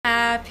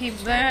Happy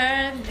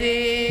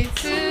birthday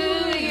to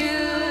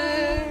you.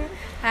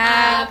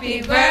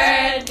 Happy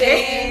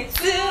birthday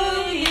to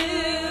you.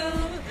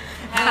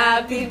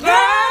 Happy birthday.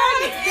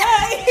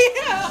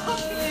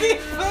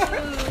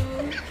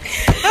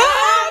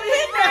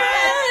 Happy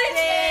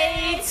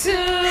birthday to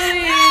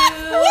you.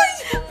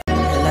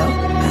 Hello,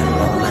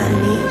 I'm on my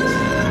knees.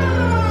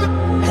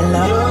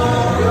 Hello.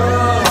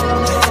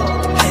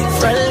 Hey,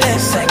 friendly,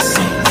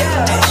 sexy.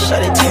 Hey,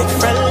 shut it to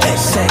friendly,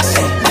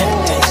 sexy.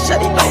 Hey,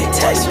 shut it, don't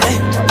text me.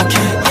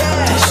 Okay.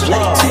 Hey, shut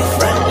it to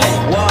friendly.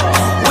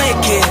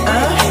 Wicked,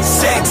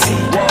 sexy.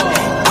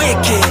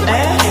 Wicked,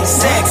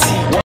 sexy.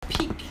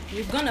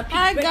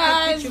 Hi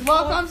guys,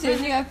 welcome to a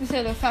new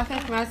episode of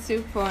Perfect Math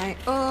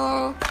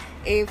 2.0.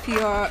 If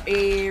you're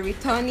a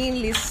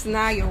returning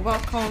listener, you're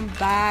welcome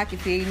back.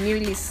 If you're a new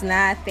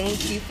listener,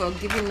 thank you for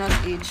giving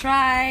us a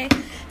try.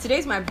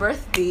 Today's my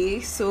birthday,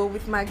 so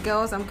with my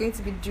girls, I'm going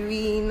to be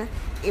doing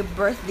a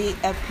birthday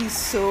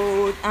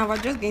episode, and we're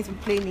just going to be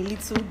playing a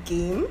little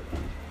game.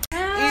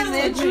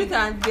 It's a truth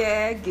and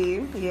dare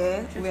game,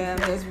 yeah, where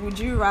there's would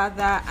you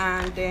rather,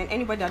 and then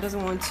anybody that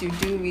doesn't want to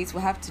do it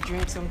will have to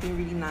drink something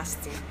really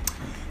nasty.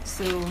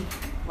 So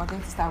we're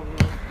going to start with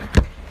me.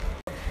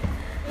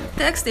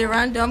 Text a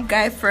random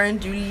guy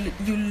friend you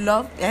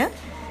love,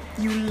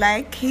 you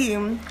like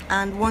him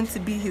and want to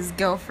be his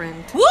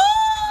girlfriend. Woo!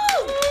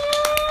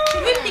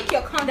 Should we pick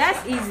your contact?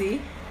 That's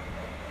easy.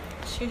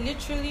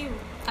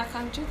 I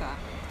can do that.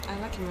 I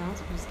like him and I want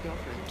to be his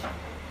girlfriend.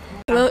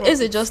 Well,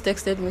 Izzy just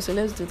texted me, so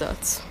let's do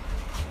that.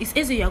 It's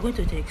easy. You are going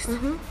to text.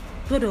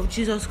 Blood of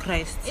Jesus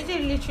Christ. It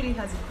literally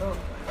has a girl.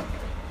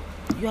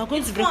 You are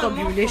going to break up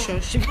the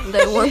relationship.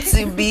 They want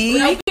to be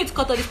Are you going to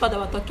cut all this part that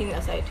we're talking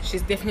aside?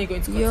 She's definitely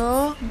going to cut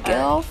your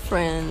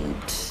girlfriend.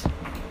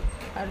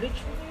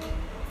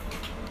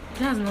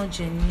 That's not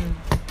genuine.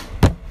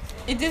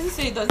 It doesn't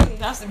say it doesn't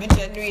have to be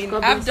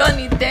genuine. I've done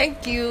it,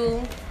 thank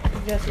you.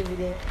 Just over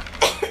there.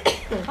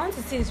 I want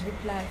to see his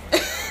reply.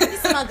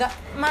 This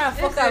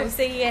motherfucker will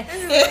say yes.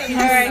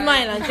 Alright.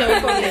 Smile and tell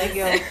me.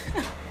 Girl.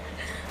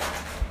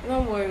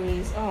 No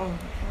worries.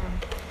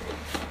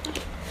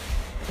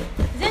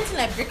 Is there anything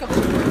like break up?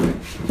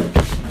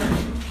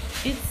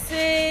 It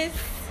says,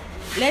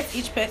 let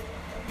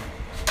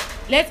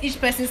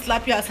each person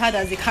slap you as hard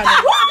as they can.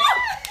 Are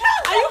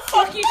you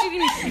fucking shitting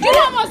me? You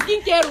know how much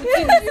skincare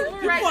routine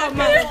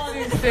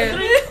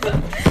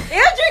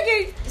You're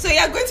drinking. So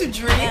you're going to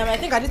drink. I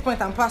think at this point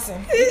I'm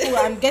passing.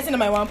 I'm getting on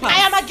my one pass. I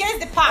am against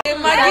the pass.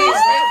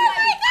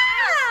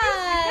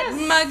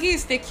 Maggie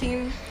is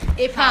taking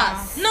a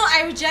pass. No,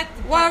 I reject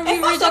the Well, we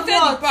rejected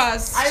the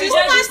pass. She's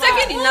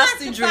taking the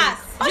nasty drink.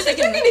 She's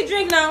taking the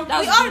drink now.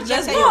 That's We all good.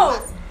 Let's rejected go. your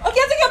pass. Okay,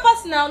 I take your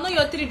pass now. Not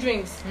your 3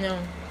 drinks. No,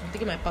 I'm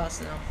taking my pass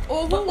now.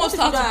 Oh, who wants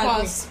her to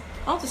pass?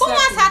 I want to Who slap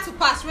wants you. her to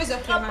pass? Raise your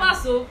hand.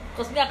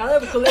 Because me, I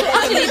cannot be collected.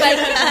 Actually,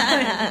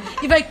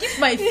 if I keep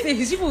my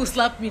face, people will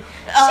slap me.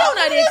 Show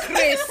that they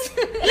craze.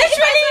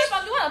 Literally,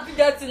 I'm the one that did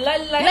that thing.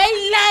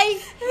 Lie.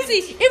 See,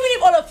 even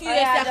if all of you guys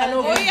say I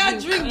cannot Oh yeah,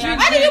 drink.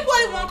 Why did you put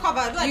it one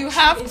cover? You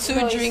have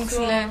 2 drinks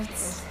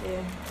left.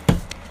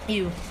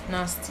 You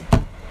nasty.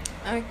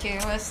 Okay,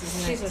 what's his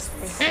next? Jesus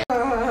Christ.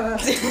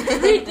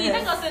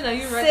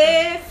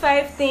 Say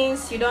 5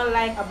 things you don't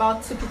like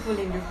about 2 people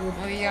in the group.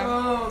 Oh yeah.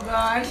 Oh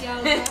gosh. I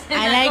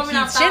like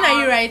it. Shane, are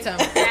you right?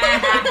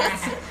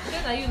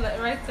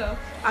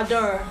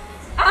 Adore.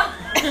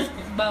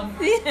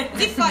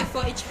 Give 5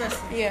 for each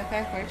person. Yeah,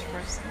 5 for each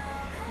person.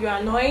 You are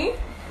annoying,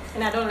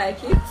 and I don't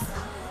like it.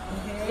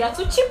 You are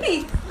too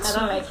chippy. I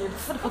don't like it.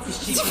 What the fuck is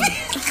chippy?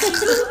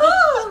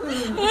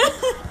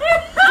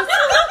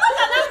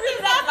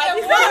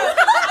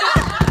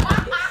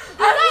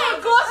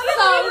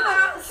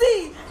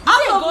 See,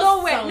 out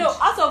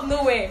of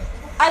nowhere,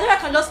 I know I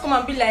can just come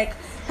and be like,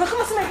 now come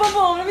and see my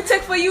bubble, let me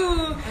take for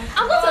you.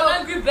 I'm not an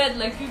angry bird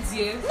like you,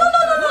 dear. No.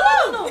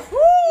 It's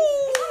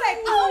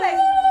not like,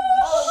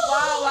 oh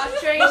wow, I'm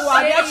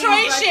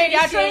throwing shade.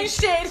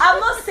 I'm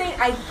not saying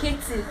I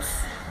hate it.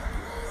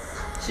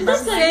 I'm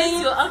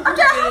saying, I'm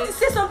just have to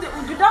say something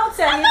without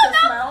telling her to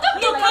smile.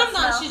 No, calm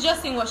down. She's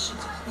just saying what she.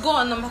 Go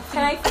on, number 3.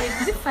 Can I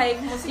finish? Is it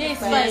 5? Must it be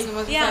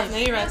 5? Yeah, no,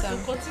 you're right.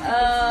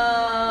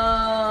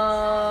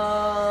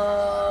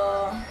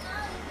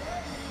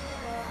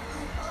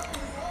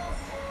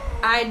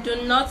 I do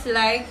not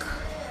like.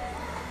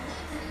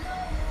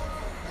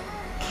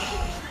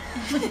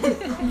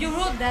 You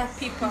wrote that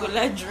paper. Go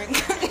let drink.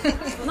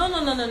 No.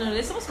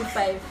 There's supposed to be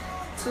 5.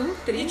 2,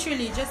 3.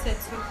 Literally, you just said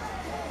 2.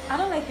 I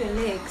don't like your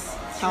legs.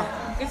 How?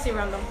 You can say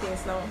random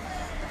things now.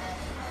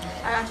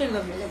 I actually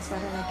love your legs, but I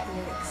don't like your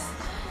legs.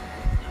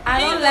 I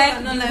don't like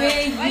the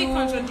way Why are you you.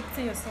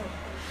 contradicting yourself?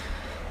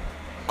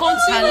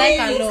 Continue. I like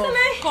and love.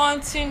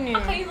 Continue.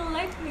 How you don't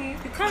like me?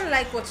 You can't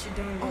like what you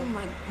don't Oh know.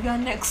 my, you're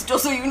next,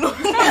 just so you know.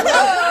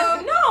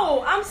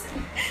 No, I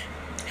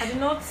do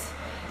not.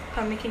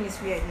 I'm making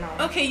this weird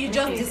now. Okay, you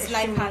just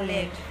dislike her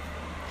leg.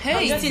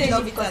 Hey, just saying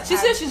it because she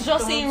said she's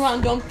just saying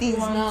random things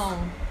now.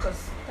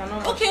 Because they're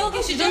not.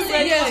 Okay, she just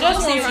Yeah, said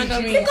just saying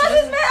random things. Because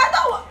it's made. I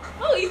don't.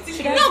 Oh, easy.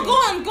 Should I No,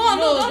 drink? go on.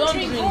 No, Don't don't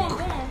drink. drink. Go on.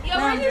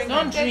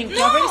 Don't drink.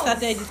 You already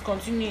started this.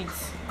 Continue it.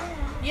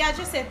 Yeah, I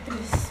just said 3.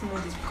 This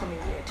mood is becoming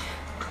weird.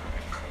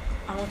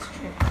 I want to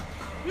drink.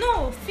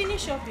 No,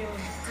 finish up your.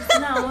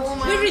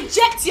 We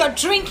reject your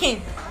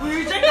drinking.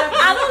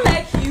 I don't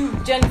like you,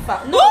 Jennifer.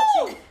 No.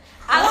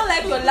 I don't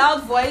like your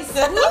loud voice.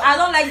 I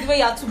don't like the way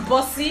you're too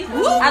bossy.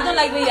 I don't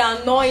like the way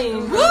you're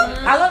annoying.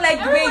 I don't like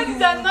the way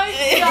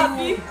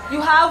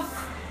you have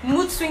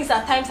mood swings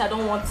at times I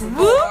don't want to. And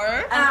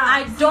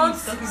I don't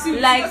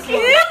like.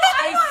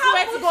 I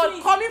swear to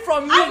God, coming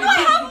from you,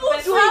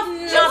 you have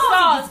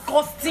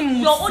disgusting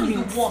mood You're only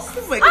swings. the worst.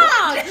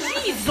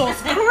 Jesus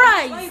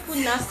Christ. Why you put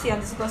nasty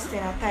and disgusting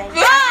at times? It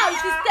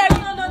is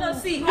terrible. No.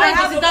 See, I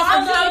have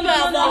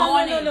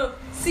no.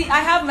 See,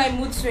 I have my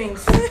mood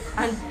swings,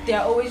 and there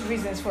are always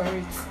reasons for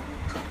it.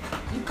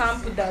 You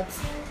can't put that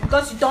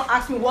because you don't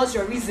ask me what's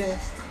your reason.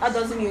 That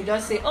doesn't mean you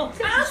just say, "Oh,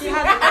 she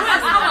has."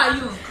 How are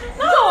you?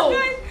 No.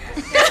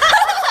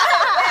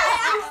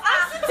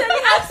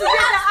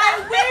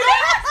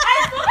 I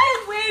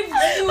fucking waved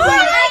you.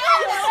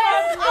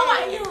 How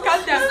are you? Calm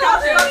down.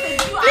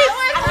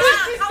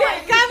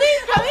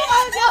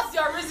 What's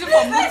your reason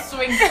for mood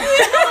swings?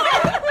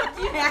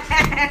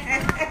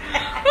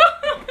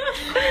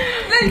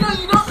 No,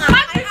 you don't.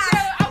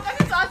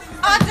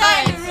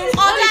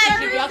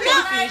 We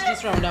actually finish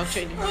this round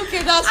actually.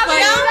 Okay, that's fine.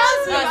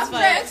 That's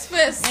fine. Next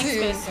person. Next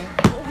person.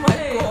 Oh my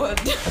god.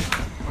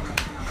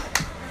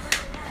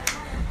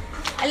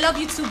 I love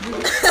you too, bro.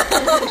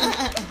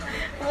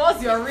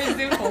 What's your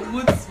reason for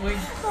mood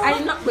swings? I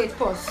did not wait.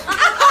 Pause.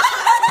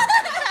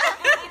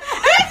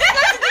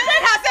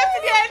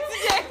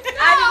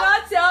 I did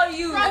not tell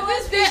you.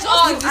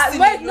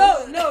 Wait,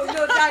 no.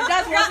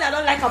 That's one thing I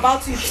don't like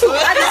about you too.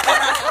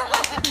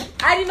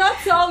 I did not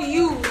tell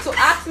you to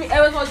ask me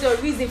always what's your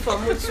reason for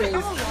mood swings.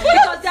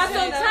 Because there are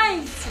some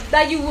times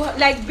that you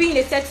like being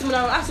a sexy man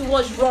and ask you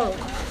what's wrong.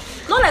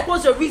 Not like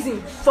what's your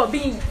reason for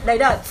being like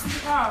that.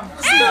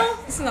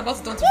 This is about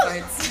to turn to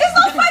fight. It's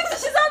not fighting,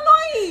 she's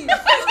annoying.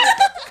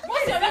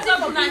 What's your reason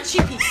for not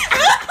cheeky?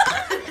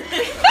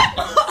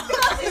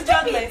 She's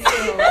just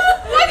myself.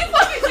 What the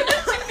fuck is your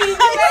cheeky?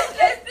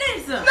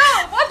 Please. No,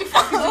 what the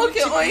fuck is your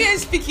Okay, Oye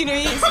is speaking.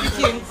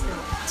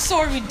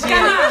 Sorry,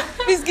 dear.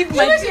 Please give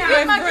my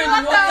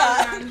friend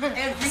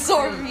water.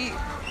 Sorry.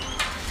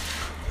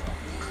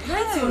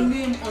 Write your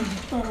name on the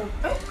tongue.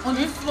 On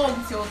the floor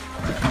with your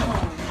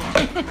tongue.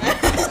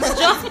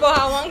 Just for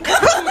her one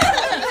cup.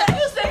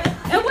 You say,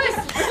 what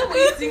were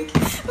you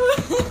thinking?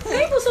 Can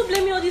you also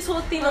blame me on this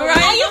whole thing? Are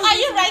you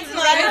writing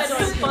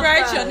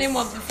write your name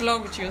on the floor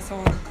with your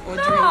song or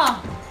drink?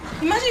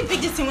 Imagine you pick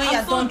this thing when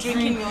you're done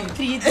drinking your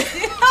 3 days.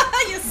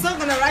 You're so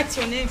gonna write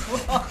your name for.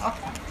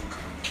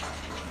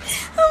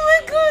 Oh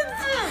my god.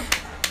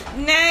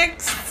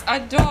 Next,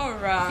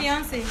 Adora.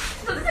 Fiance.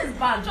 So this is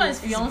bad. John is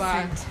It's fiancé.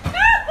 bad.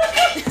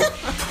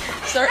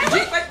 Sorry,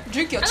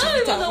 drink your I don't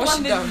chivita. even know Wash what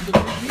it name down. to do.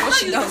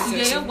 Wash it down.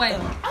 Yeah, you're white.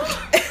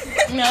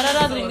 Me, I'd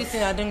rather drink this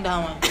thing, I drink that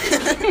one.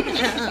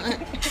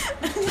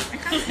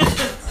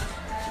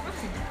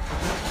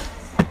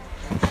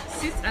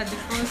 Sit at the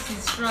front seat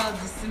throughout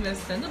the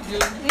semester. No, be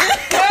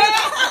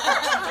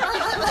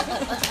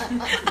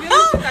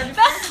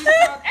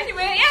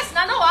Anyway, yes,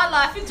 now no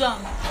Allah, I feel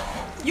drunk.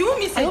 You won't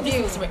miss I a hope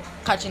day. this is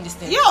catching this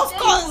thing. Yeah, of You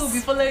will course. be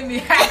following me.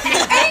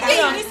 Anything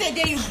you miss a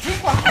day, you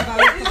drink one cover.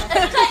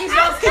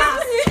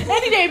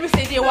 Any day you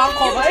say they want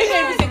cover. Any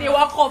day you say they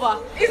want cover.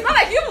 It's not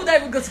like you would not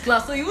even go to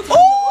class, so you would.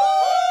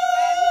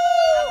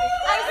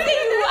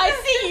 I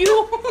see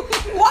you.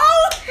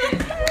 Wow.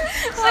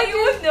 So you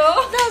would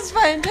know. That's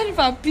fine.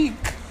 Jennifer, pick.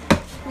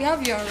 We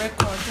have your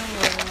record. Don't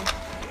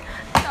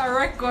worry. Our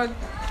record.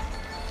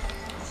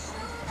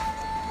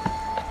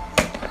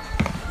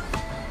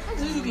 How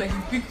do you look like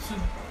you picked two?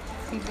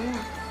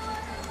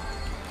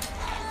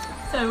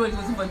 So everybody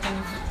was for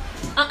Jennifer.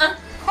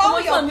 Call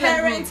What's your on that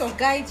parents or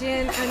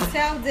guardian and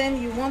tell them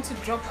you want to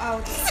drop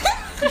out.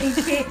 In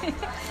case.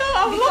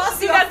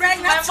 Because you're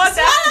pregnant. That's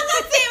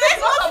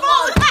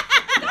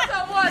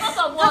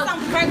a what?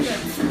 I'm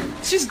pregnant.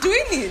 She's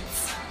doing it.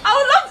 I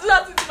would love to do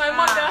that to my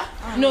mother.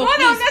 No, What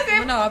please. else?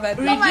 When our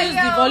baby. Reduce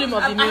the volume of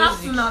the I have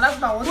to music. now. That's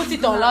not what. Put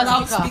it on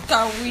loudspeaker.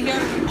 Loudspeaker. We hear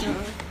you.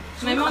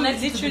 My mom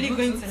is literally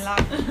going to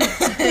laugh.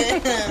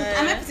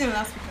 Am I putting on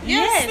loudspeaker?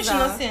 Yes, She should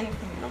not say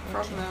anything. No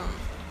problem.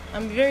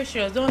 I'm very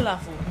serious. Don't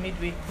laugh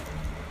midway.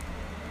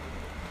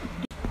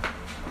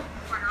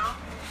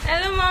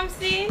 Hello,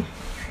 Momsy.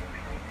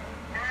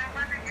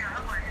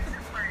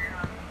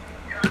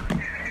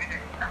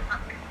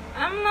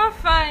 I'm not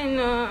fine.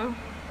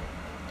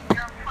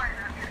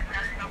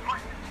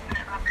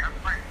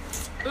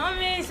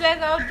 Mommy, it's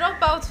like I'll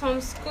drop out from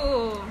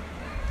school.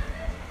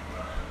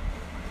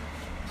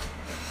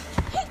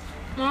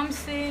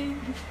 Momsy.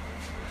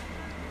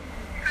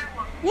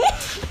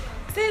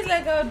 It's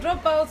like I'll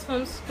drop out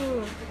from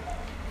school.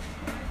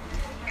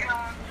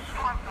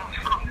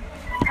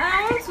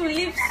 I want to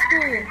leave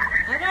school.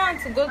 I don't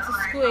want to go to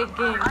school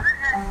again.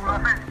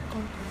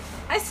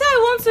 I said I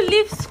want to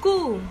leave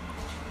school.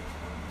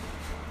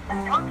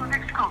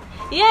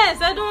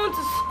 Yes, I don't want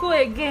to school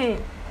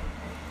again.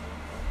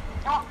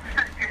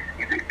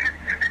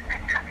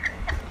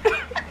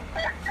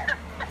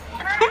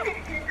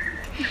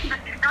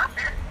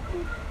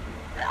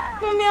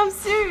 I'm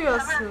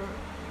serious. Why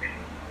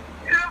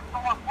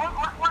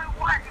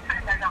are you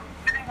saying that?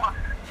 Doing what?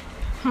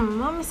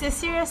 Mom, it's a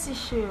serious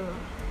issue.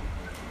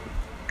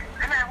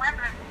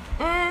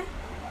 Eh?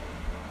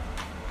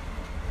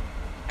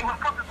 It was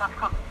come to that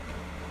school.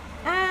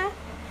 Eh?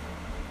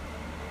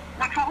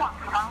 What you want?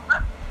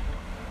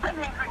 Let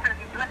me increase it.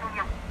 Let me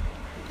know.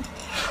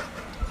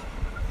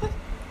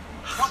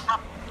 What's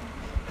up?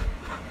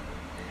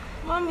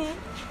 Mommy?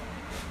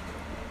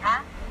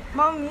 Huh?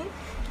 Mommy?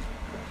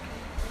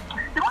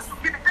 You want to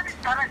give it to me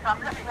direct? I'm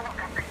letting you know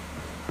something.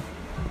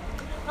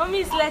 Mommy,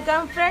 it's like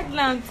I'm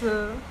pregnant.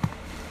 Eh?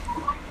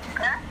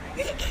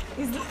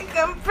 It's like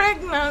I'm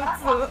pregnant.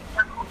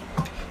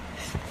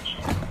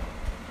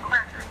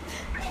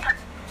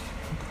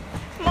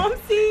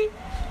 Momsy.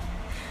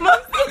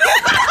 Momsy.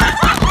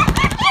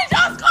 She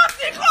just cut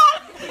the call.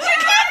 She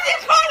cut the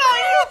call on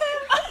you.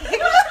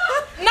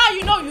 Now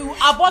you know you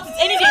abort it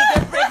any day you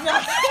get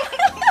pregnant.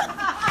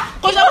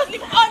 Because I was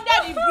living under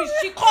the bridge.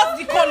 She cut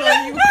the call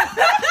on you.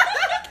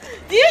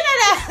 Do you know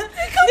that?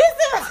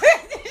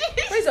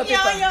 Where's your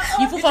paper?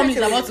 You full family is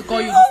about to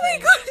call you. Oh my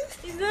god.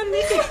 It's not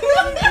me.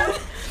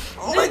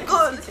 Oh my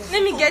god.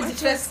 Let me get the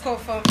first call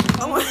from.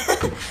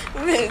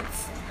 Wait.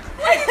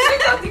 She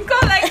got the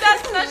call like that.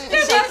 She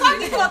got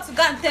the call to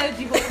go and tell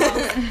the whole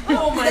house.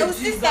 Oh my They will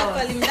still start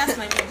calling me. That's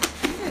my name.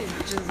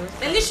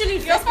 And literally,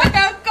 the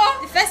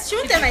first, she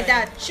won't tell my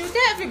dad. She will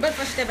tell everybody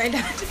before she tell my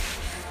dad.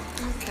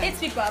 8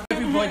 people.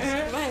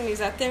 Everybody. Mine is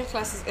attend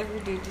classes every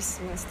day this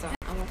semester.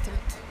 I'm attend.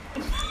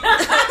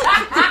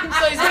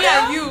 So it's me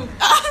and you.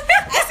 I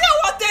say I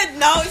wanted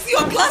now. It's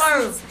your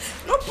classes.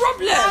 No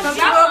problem.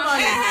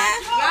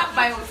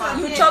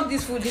 You chop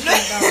this food this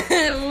time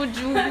down.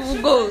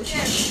 We'll go.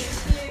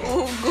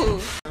 We'll go.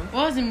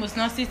 What's the most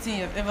nasty thing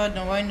you've ever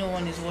done while no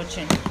one is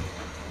watching?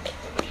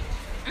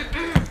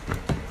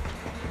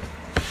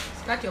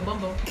 Scratch your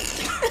bumble.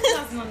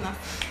 That's not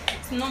nasty.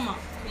 It's normal.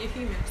 You're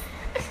female.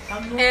 So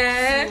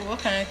what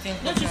can I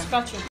think Don't of you now?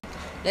 scratch your.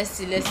 Let's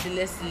see.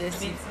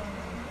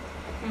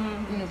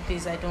 No,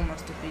 please, I don't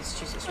masturbate.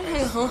 Jesus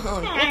Christ.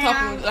 What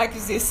happened? Like you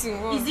say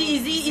soon. What?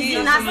 Easy,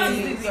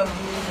 nasty.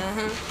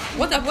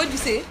 What did you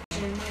say?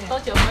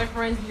 Touch your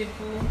boyfriend's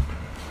nipple.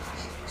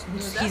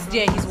 He's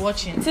there. He's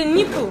watching. It's a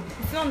nipple.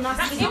 It's not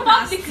nasty. It's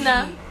public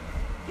now.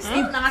 It's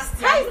not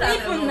nasty. How is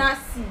nipple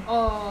nasty?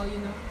 Oh, you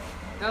know,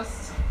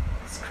 just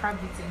scrub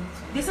it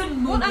into. They said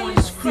no What are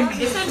you scrubbing?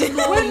 They said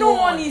when no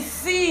one is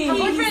seeing. My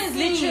boyfriend is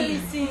literally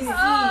seeing.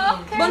 Oh,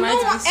 okay. But no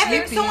Might one, be every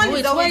sleeping. someone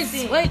is always Wait,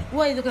 seeing.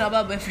 what are you talking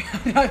about,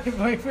 boyfriend?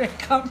 Boyfriend,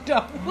 calm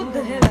down. What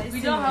the hell are you We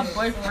don't have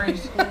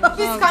boyfriends.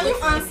 Please, can you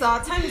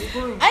answer? Time is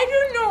going. I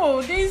don't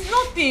know. There's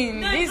nothing.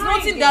 There's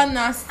nothing that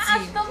nasty.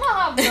 Does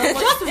not have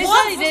Just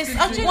There's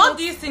actually what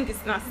do you think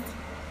is nasty?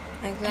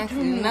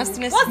 Exactly.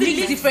 Nastiness. What's the Mix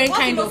least- different what's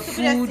the kind of most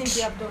stupidest food. thing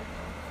you have done?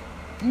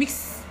 Mix.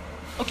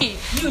 Okay,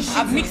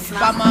 I've mixed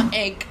Bama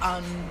egg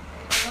and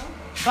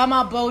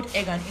Bama boiled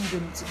egg and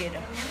indomie together.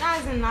 That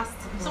isn't nasty.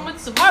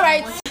 Somebody's All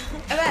right.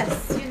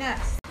 Yes, you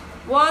next.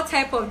 What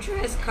type of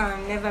dress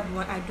can never be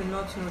worn? I do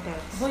not know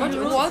that.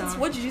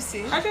 What did you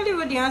say? I actually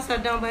wrote the answer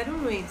down, but I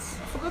don't know it.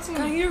 Forgotten.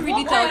 Can you read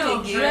it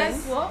out again?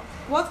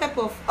 What type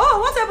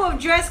of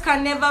dress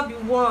can never be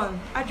worn?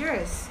 A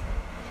dress.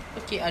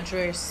 Okay,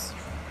 address.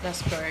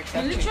 That's correct. The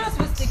actually. literals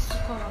will stick to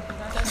color.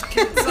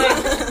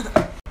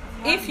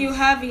 If you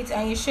have it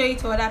and you show it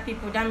to other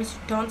people, that means you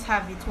don't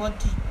have it. What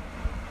do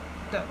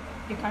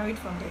you can read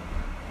from there.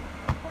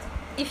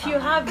 If you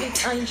have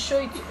it and you show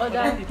it to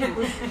other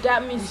people,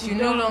 that means You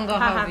no longer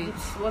have it.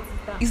 What is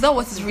that? Is that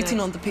what is written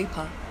on the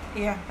paper?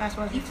 Yeah, that's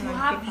what If written you on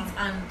have the it paper.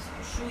 and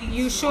show it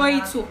You show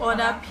it to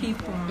other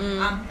people.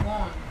 I'm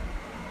born.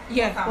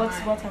 Yeah, What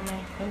what am am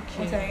I?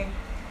 Okay. What are you?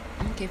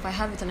 Okay, if I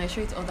have it and I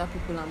show it to other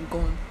people, I'm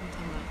gone. What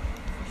am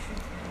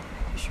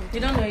I? Show it You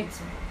to don't know other it.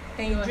 people.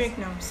 Then you Yours. drink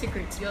now.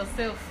 Secret.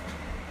 yourself.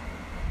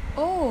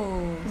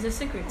 Oh, It's a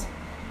secret.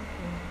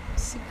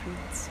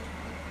 secret.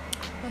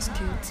 That's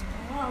cute.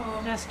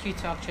 That's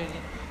cute actually.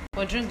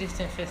 But drink this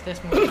thing first.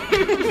 Let's move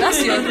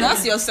on.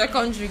 That's your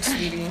second drink,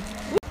 sweetie.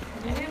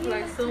 Behave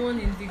like someone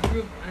in the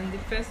group, and the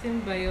person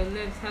by your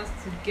left has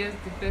to guess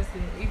the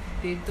person. If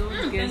they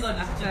don't guess God,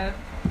 after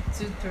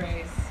 2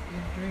 tries, you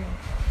drink.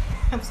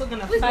 I'm so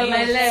gonna Who's fire on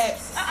my you.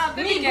 left?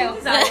 Baby girl.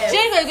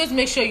 Jennifer is going to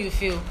make sure you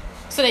feel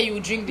so that you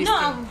will drink this No, I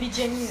thing. will be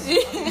genuine.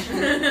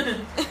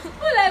 Who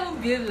will I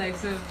even behave like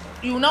so?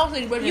 You will now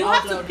say the word You out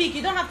have to loud. pick.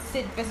 You don't have to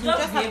say the person. You Just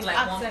just have behave to like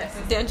act one that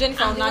person. Then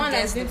Jennifer will I'm the not one guess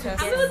that's the going to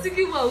person. I'm not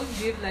thinking about who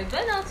behave like. Do I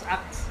not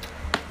act?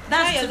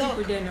 That's your two dog.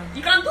 people there now.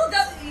 You can do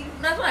that.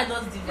 That's what I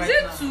just did Is right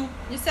it now. 2?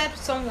 You said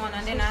someone,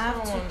 and then I have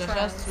Someone two that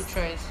tries. has 2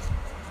 tries.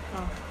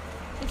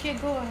 Okay,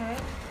 go ahead.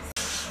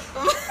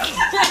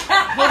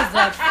 What is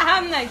that? I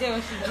have no idea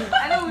what she's doing. I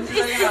know what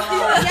you're talking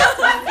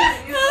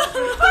about.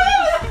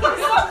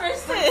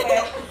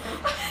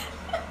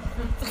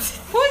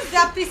 Who is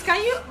that? Please, can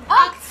you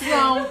Act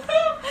now.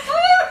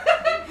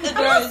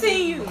 I'm not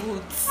seeing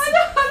you.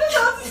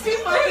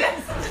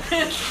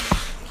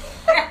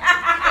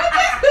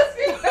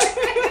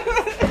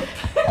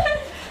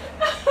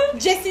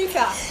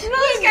 Jessica.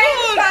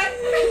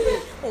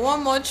 One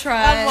One more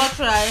try.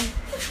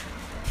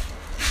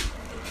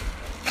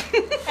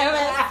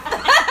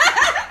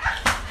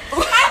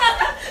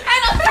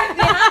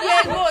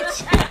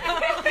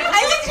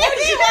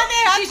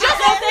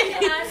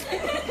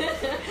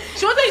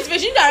 She wanted his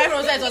face. She didn't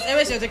realize it was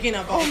everything you're talking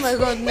about. Oh my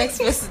god, next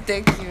person,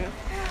 thank you.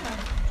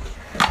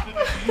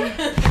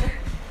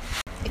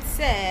 It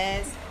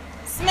says,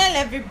 smell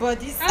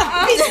everybody's.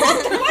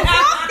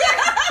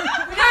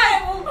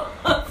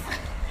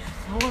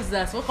 What's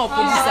that? What kind of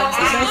It's police not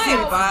services? a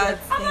bad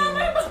thing.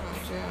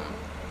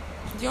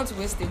 Do you want to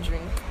waste a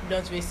drink?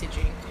 Don't waste a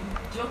drink.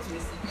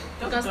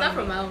 You can start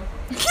from now.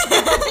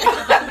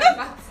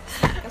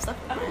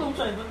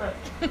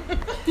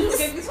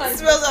 It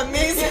smells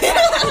amazing.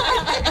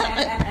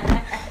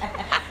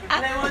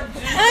 I'm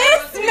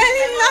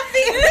smelling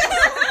nothing.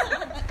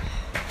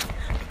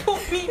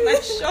 Put me in my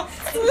shot.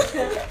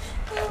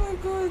 Oh my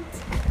god.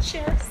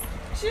 Cheers.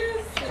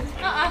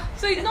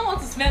 So you don't want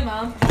to smell,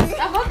 ma'am?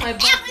 I've got my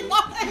back.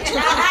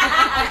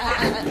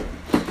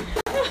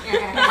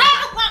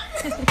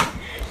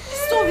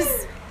 So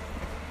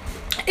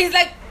it's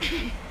like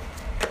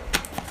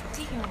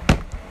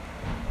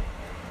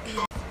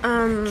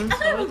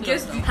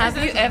have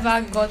you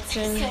ever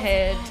gotten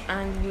head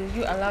and will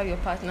you allow your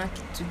partner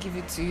to give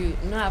it to you?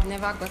 No, I've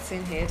never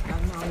gotten head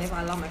and I'll never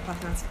allow my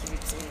partner to give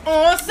it to me.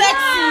 Oh,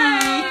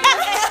 sexy.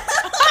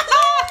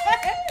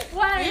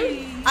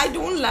 Why? I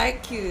don't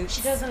like it.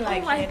 She doesn't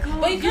like my it.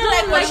 God. But you You don't don't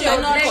like what like you're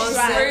your not legs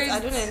concept. raised I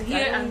don't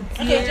here and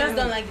Okay, you just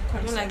don't like the I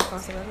don't concept. like the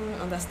concept. I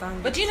don't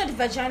understand. But do you know the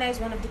vagina is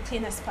one of the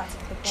cleanest parts of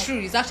the body? True,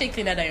 it's actually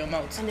cleaner than your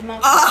mouth. And the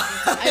mouth.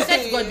 I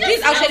said God,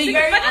 this actually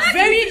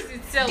very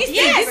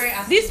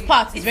Itself. this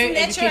part is very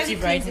naturally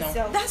educative right cleans now.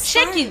 itself. that's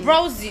Check fine. it,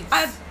 browse it.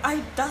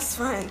 That's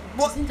fine.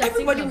 But Isn't that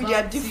everybody thing with their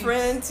about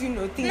different, things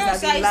No, that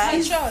so they it's like.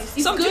 my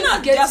choice. Some, good do you know,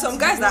 to get there are some to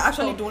guys that the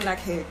actually top. don't like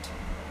head.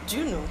 Do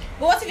you know?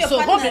 But what if your So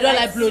partner hope they don't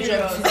like likes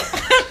blowjobs.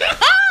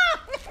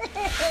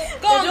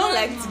 They don't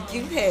like to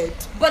give head.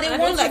 But they I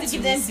want don't you like to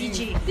give them receive. BJ.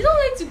 You don't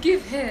like to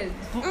give head.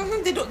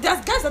 They don't.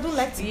 There's guys that don't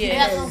like to give Yeah.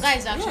 Yeah, head. some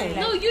guys actually Yeah. like.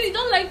 No, you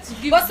don't like to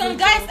give. But some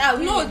guys are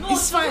No, really.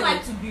 it's fine.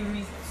 to be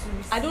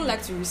I don't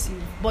like to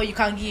receive. But you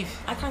can give.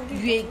 I can't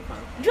give. You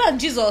and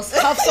Jesus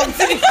have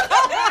something.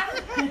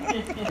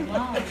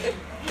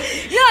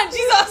 You and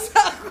Jesus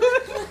are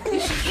good.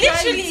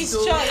 Literally, it's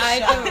So choice. I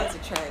don't want to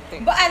try. I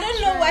think. But I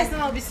don't know why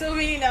someone will be so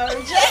willing now. What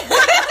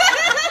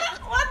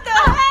the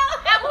hell?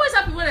 I'm always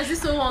happy when I see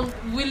someone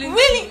willing.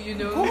 Willing. To, you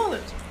know.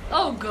 God.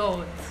 Oh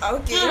God.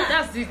 Okay.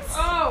 That's it.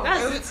 Oh.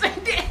 That's it.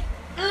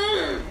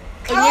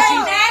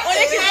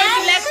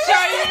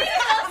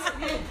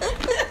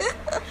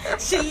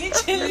 She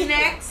literally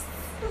next.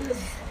 Oh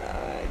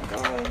my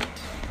God.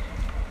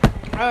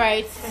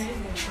 Alright.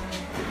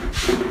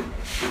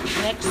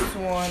 Next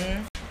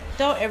one.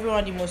 Tell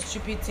everyone the most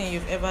stupid thing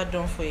you've ever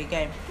done for a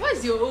guy. Why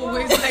is your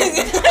always like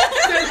this?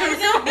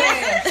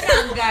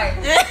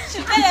 She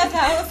tell us her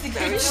whole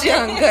secret.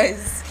 Shame,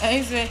 guys.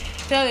 I say,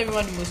 tell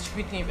everyone the most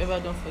stupid thing you've ever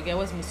done for a guy.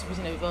 What's the most stupid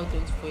thing you've ever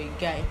done for a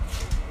guy?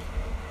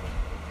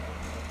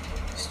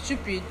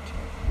 Stupid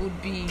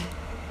would be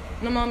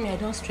normally I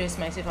don't stress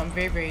myself. I'm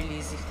very, very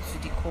lazy to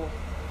the core.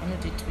 I'm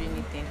not there to do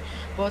anything.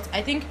 But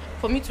I think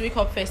for me to wake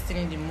up first thing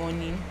in the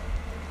morning,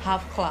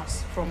 have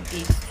class from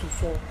 8 to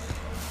 4,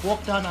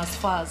 walk down as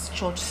far as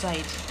church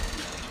side,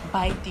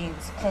 buy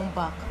things, come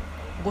back,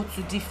 go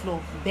to the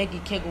floor, beg a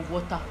keg of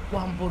water, go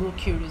and borrow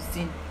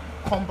kerosene,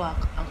 come back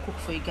and cook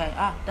for a guy.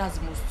 That's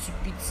the most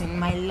stupid thing in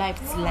my life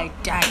till I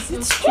die.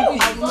 It's true.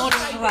 I will not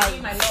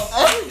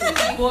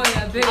try. Boy,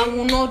 I beg. I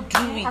will not do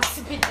it.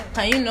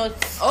 Can you not?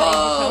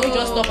 Can we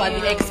just stop at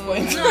the X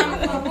point? No,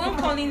 I won't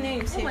calling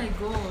names. Oh my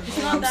God. It's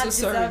not I'm that so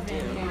sorry,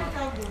 deserving.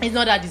 It's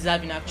not that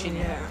deserving actually.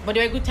 Yeah. But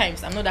there were good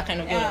times. I'm not that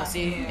kind of girl that will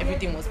say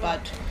everything was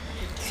bad.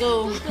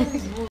 So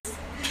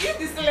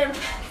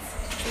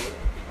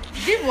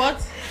give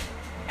what?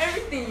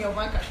 Everything in your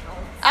bank account.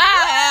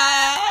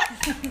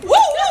 Woo!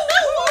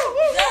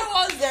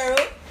 010.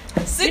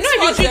 You know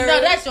if you drink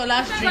that, that's your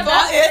last drink.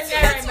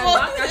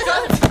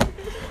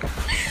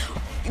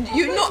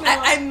 You know,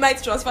 I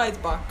might transfer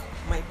it back.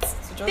 Might.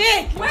 So just,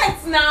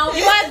 Wait now.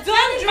 You are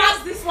done.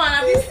 Pass this one.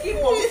 I will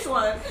skip on this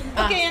one.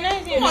 Okay, you're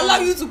not I'll allow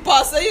you to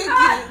pass. Are you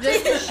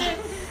kidding?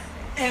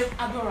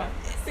 Adora.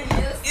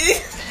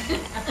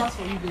 I pass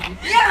for you, baby.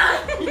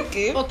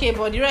 Okay. Okay,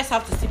 but the rest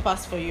have to still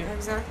pass for you.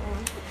 Exactly.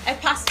 I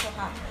passed for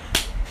her.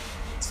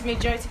 It's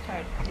majority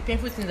card. The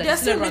painful things that There's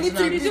still so many runs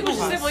now. things People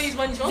should say for you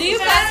money. Do you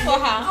pass for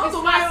her?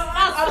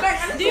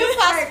 Do you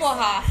pass pass? for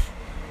her?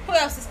 Who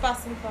else is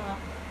passing for her?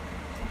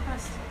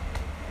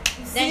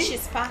 Then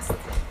she's passed.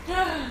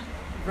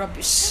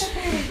 Rubbish.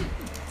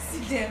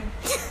 See them.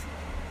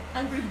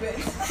 Angry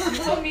birds.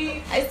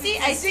 I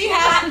see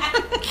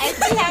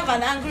have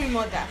an angry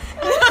mother.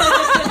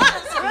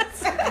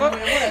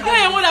 Hey,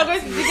 I'm going to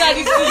figure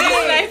this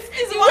life.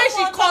 It's the way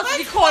she cut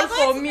the call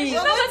for me.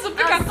 We're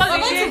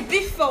going to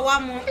beef for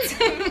 1 month.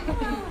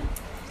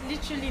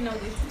 Literally not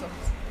this stuff.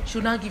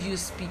 she'll now give you a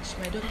speech.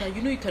 My daughter,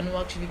 you know you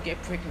cannot actually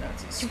get pregnant.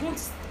 You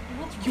want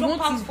You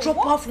want to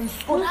drop out from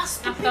school?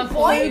 After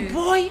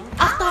Boy,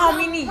 after how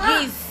many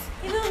years?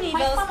 Even if I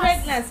was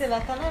pregnant, say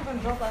like, I can't even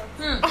drop out.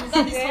 Is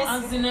that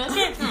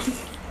this one?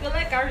 You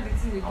like carry the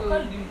thing we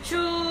go.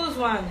 Choose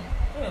one.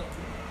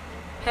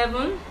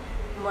 Heaven,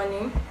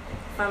 money,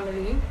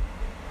 family,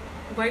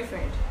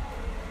 boyfriend.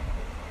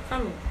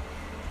 Family.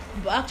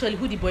 But actually,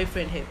 who the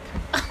boyfriend help?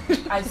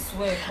 I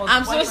swear.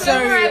 I'm so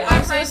sorry.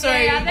 I'm so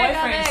sorry.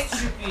 Boyfriend is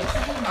stupid.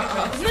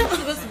 It's not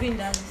supposed to be in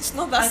that. It's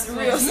not that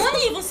serious.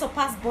 Money even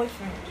surpass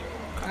boyfriend.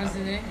 As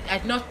in it. I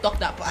did not talk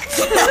that part.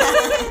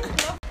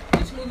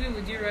 Which movie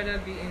would you rather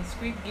be in?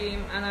 Squid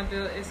Game,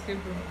 Annabelle,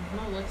 Escape Room? I've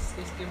not watched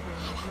Escape Room.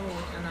 I've not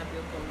watched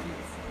Annabelle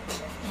complete.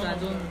 So I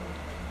don't know.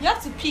 You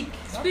have to pick.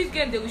 Squid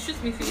Game, they will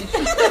shoot me finish.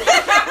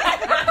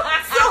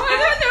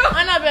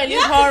 Annabelle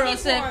is horror.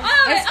 Escape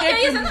okay,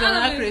 room yes, is another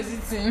Annabelle. crazy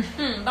thing.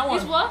 That one.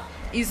 It's what?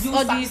 It's You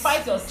all these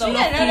sacrifice yourself.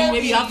 locking,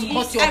 maybe you have to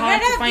cut your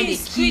hand to find a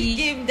key.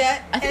 Game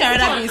that I think I'd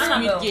rather be in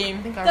Annabelle. Squid Game.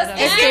 I think I'd Because rather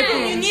be escape in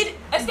room, you need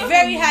Escape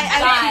very room, high you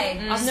die.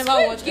 IQ. I've never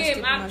watched Game, Escape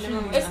Room. I've actually.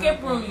 never watched Escape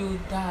room, you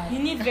die. You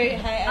need very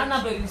high IQ.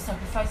 Annabelle, you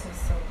sacrifice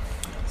yourself.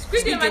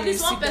 Squid Game, at Game, least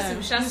you one sit person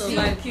down. shall You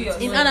survive. kill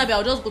yourself. In Annabelle,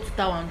 I'll just go to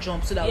tower and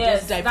jump so that I'll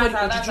Yes, just die before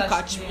the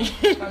catch me.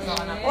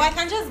 Or I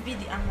can just be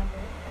the Annabelle.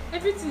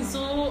 Everything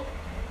so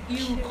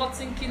you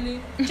cutting,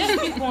 killing. Just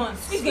pick one.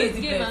 Squid Game is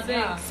the Game, best. I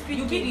Yeah. beg.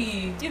 You be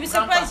the. You'll be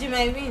surprised you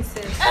might win,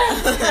 sis.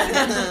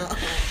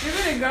 You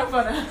be the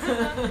grandfather.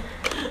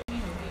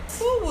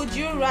 Who would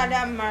you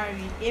rather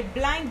marry? A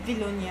blind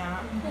billionaire,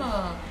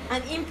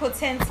 an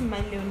impotent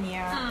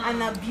millionaire,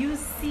 an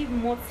abusive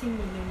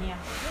multi-millionaire?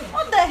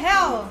 What the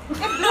hell? A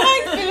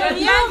blind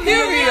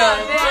billionaire?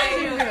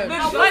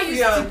 Why you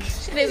sick?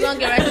 She doesn't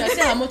get right now.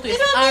 Say her motto is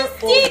Stick,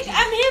 R.O.D.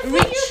 I'm here for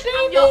Rich,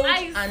 you, baby. old,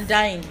 and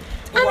dying.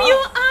 I'm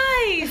your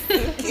eyes.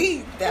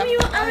 I'm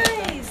your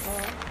eyes.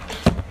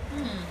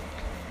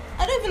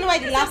 I don't even know why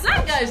the last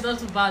That guy is not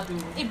too bad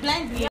though. a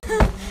blind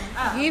billionaire.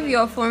 Give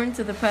your phone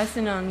to the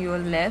person on your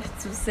left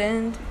to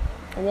send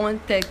one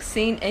text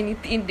saying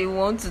anything they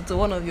want to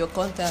one of your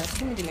contacts.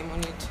 Give me the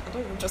lemonade. I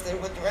don't even trust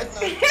anybody right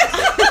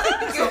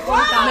now.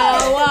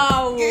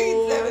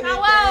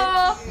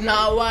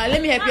 Now,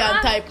 let me help you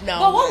and type now.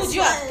 But what would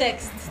you have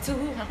text to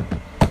who?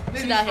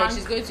 See that head,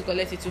 she's going to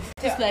collect it too.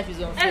 This life is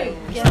unfair. Hey.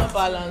 It's not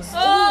balanced.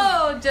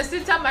 Oh,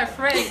 Jacinta, my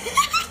friend.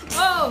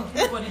 Oh,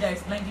 Everybody that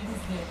is blinded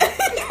is there.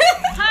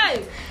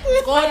 hi.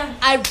 God,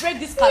 I break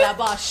this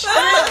calabash.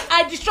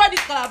 I destroy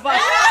this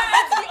calabash.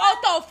 It's the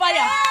altar of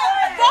fire.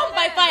 Come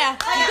by fire.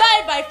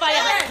 Die by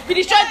fire. Be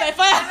destroyed by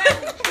fire.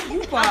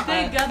 I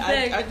beg.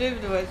 I don't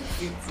even know what to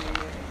say to you.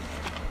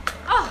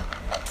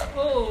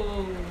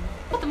 Oh.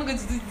 What am I going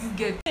to do to this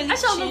girl? I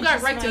shall not go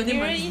and write your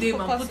name on his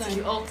name and put it in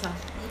the altar.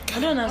 I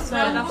don't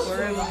understand. That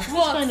forever.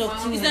 What kind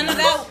of thing? Is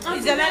another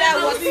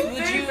what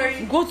would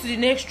you? Go to the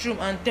next room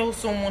and tell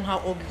someone how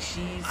ugly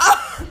she is.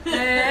 You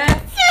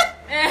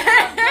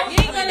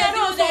ain't gonna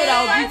do Someone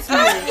that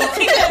will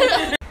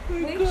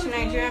beat me. Which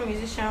Nigerian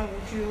musician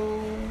would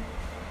you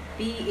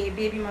be a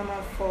baby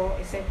mama for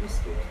a selfish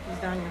kid? Kiss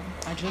Daniel.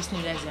 I just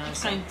know that's the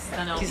answer.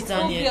 Daniel. Kiss It's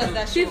Daniel. obvious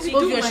that she It's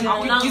obvious she I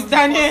will pick Kiss now-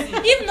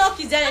 Daniel. If not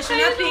Kiss Daniel, she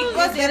not pick.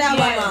 What's the other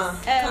Mama.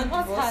 one? Can't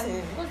divorce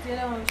him. What's the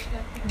other one? She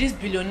not pick? This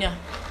billionaire,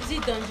 Is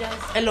it Don Jazz?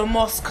 Elon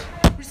Musk.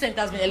 Recent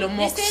has been Elon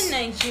They Musk. say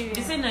Nigeria.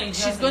 They say Nigeria.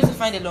 She's going to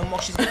find Elon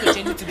Musk. She's going to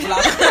change it to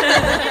black.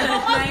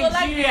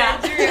 Nigeria.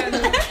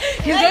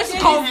 He's going to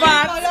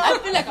convert. I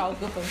feel like I'll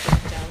go for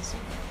St. Charles.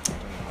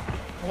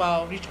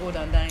 Wow, rich, old,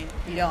 and dying.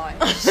 Yeah.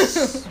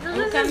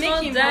 You can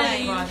make him die.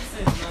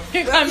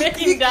 You can make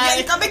him die.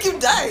 You can make him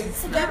die.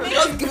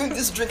 Just give him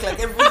this drink like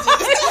every day.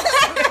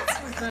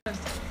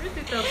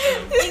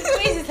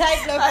 Increase his high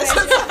blood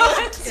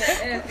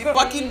pressure. Be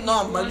fucking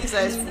numb, man. This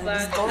is food.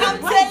 This I'm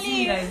gone. telling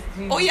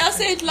you. Oh yeah,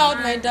 say it loud,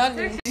 my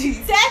darling.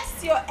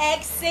 Text your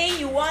ex saying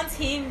you want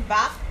him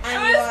back and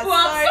you are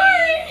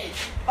sorry.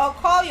 Or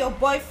call your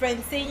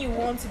boyfriend saying you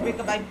want to break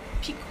up. I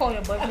pick call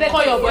your boyfriend.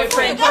 Call your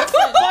boyfriend. Call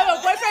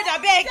your boyfriend, I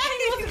beg. Tell him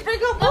you want to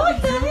break up.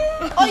 What the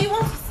hell? Or you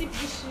want to sip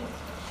this shit.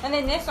 And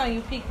then next one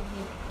you pick.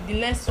 The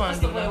last one.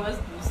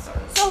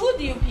 So who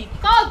do you pick?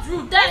 Call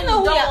Drew. Then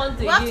know you who don't you want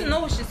we have to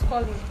know who she's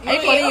calling. Are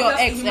you calling your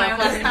ex I now?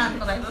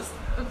 understand.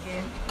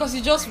 Okay. Because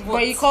you just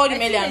But you called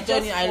him earlier and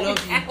told him I love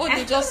you. Oh,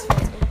 they just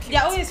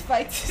They're always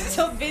fighting.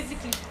 So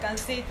basically you can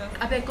say it.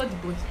 I beg God the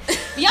boy.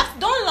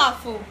 Don't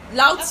laugh. Oh.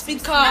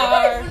 loudspeaker.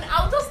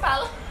 I'll just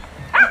style.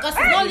 Because it's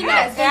not limit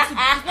that's going to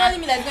it's not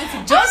limit that's going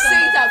to Just say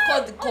it and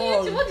cut the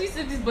call. What do you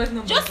say this boy's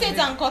number? just say it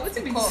and cut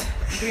the call.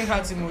 Green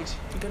heart emoji.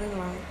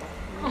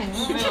 Oh,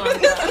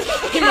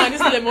 Him and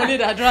this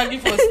lemonade are dragging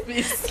for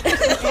space.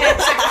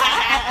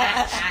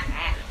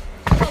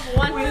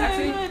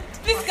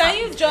 Please can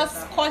you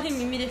just call him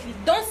immediately?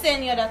 Don't say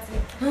any other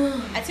thing.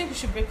 I think we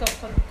should break up.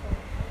 Call the call.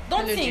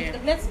 Don't Hello, think.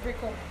 dear. Let's break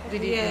up.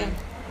 Yeah.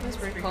 Let's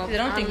break up. They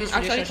don't think this I'm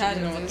actually relationship tired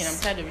is not of working. I'm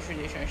this. tired of this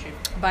relationship.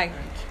 Bye.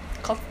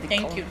 Cut the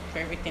Thank call. you for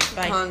everything.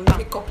 Bye. And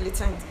pick up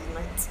later in the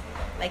night.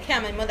 Like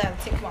here, my mother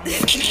will take one.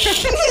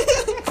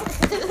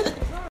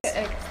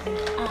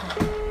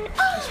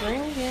 It's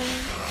ringing.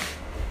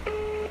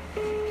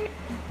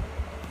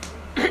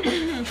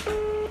 I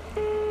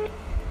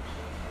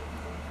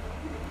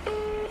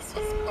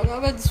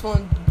remember this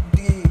one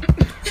day.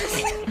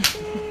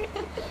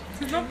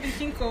 Not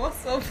thinking of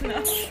what's up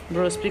now.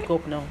 Bro, speak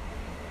up now.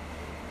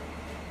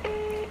 So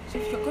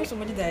if you're calling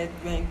somebody that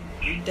like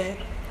dead.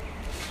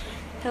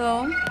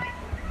 Hello?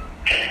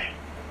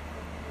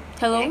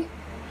 Hello?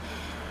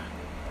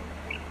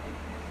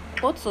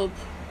 What's up?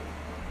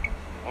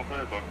 How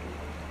can I talk to you?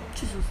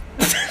 Jesus.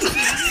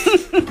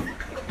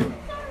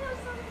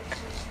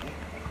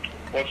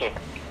 What's up?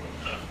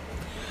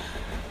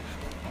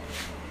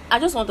 I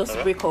just want us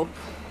to break up.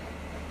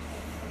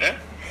 Eh?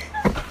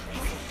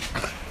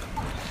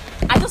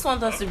 I just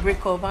want us to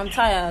break up. I'm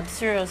tired,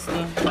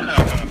 seriously.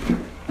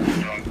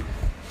 Drunk.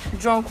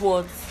 Drunk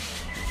what?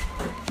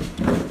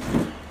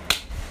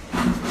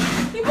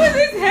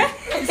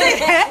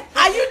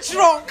 Are you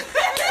drunk?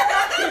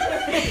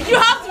 You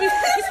have to be.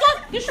 It's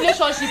not this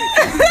relationship.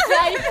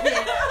 Right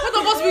here. Both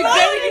of us be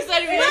very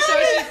inside the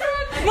relationship.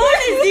 What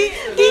is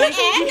the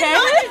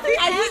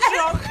Are you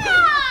drunk?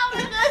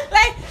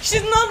 Like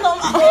she's not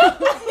normal.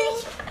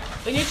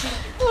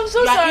 I'm so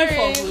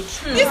sorry. This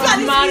one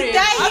is married.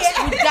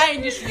 we die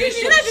in this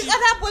relationship. You know these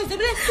other boys, they'll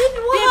be like,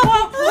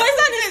 what? This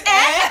one is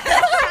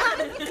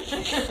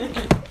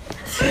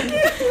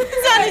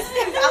This one is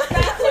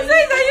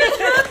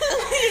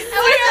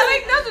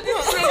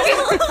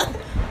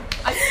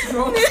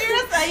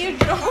Are you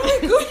drunk? Oh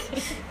my God.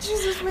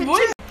 Jesus, my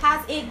God.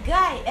 Has a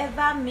guy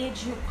ever made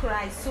you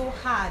cry so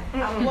hard?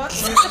 And what?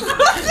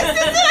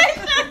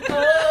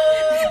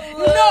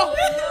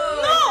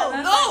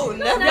 No,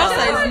 never.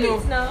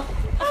 No.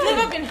 I've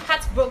never been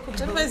heartbroken.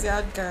 Jennifer is a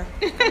hard guy.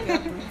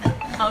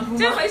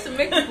 Jennifer used to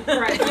make people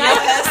cry.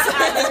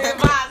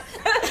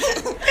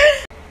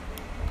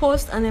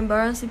 Post an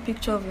embarrassing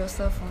picture of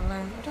yourself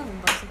online. I don't have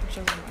embarrassing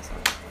pictures of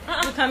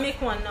myself. You can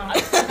make one now.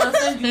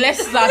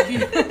 Let's slap you.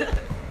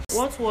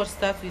 What word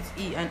starts with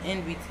E and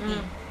end with E,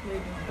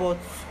 but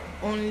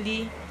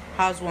only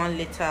has one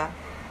letter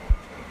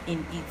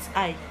in its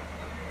I?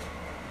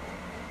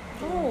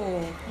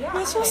 Oh, Yeah,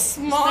 you're so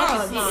Start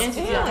smart. with E,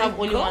 entity Oh that have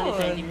my only one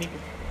letter in God. the middle.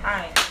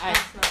 I.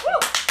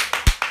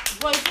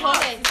 But it's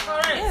correct.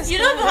 Yes, You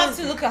don't even have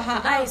to look at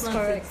her eyes.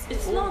 Correct.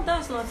 It's not.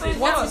 That's not it.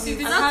 What is it?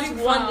 It has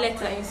one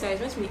letter inside.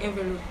 It's meant to be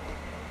envelope.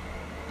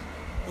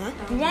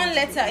 One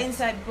letter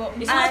inside, but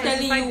It's not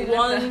telling you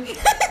one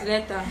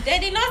letter. They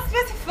did not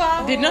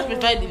specify. Did not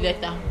specify the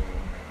letter.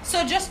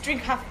 So just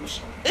drink half push.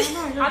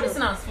 How this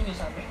now finished,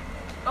 Abby?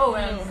 Oh,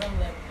 well,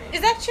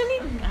 It's actually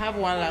I have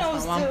one last no,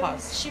 and one still-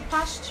 pass. She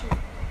passed you.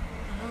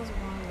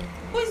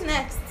 Who is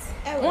next?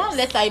 One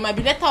letter, it might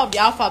be letter of the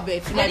alphabet,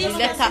 it might be didn't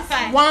letter,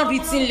 specify. one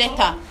written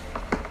letter.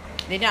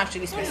 They didn't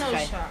actually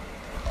specify.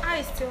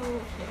 I still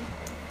okay.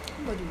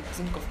 Nobody would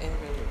think of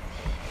envelope.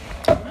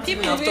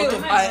 People I've thought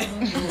of I.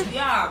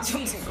 Yeah.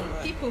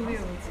 People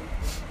will.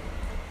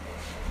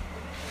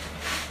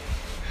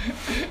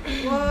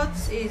 What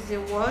is the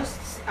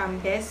worst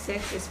and best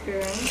sex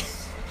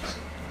experience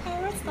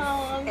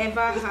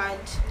ever had?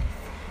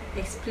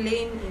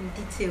 Explain in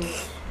detail.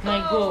 My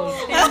God.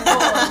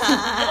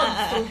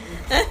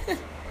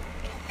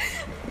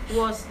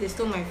 Was they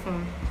stole my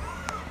phone?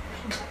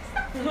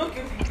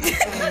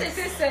 What is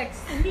this sex?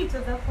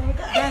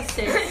 That's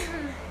sex.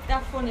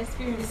 That phone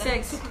experience. The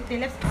sex. They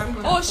left.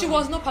 Oh, she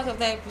was not part of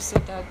that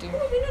episode that day. You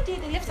know they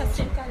left us.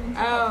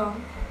 Oh,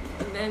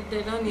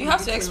 they don't need You have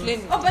to details.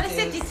 explain. Oh, but they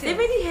said details. They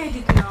detail. already heard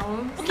it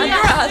now.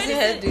 Adora hasn't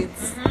heard it.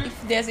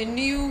 If there's a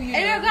new,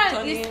 guys,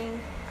 turning.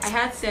 I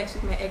had sex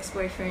with my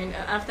ex-boyfriend,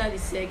 and after the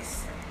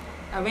sex,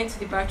 I went to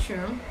the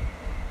bathroom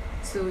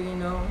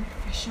to,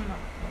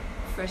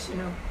 freshen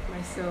up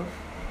myself.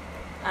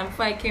 And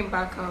before I came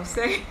back, I was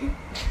saying,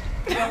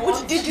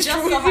 Did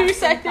you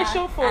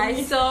Recitation for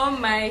I saw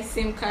my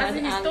SIM card As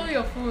in, he stole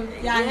your phone.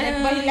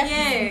 Yeah, but he left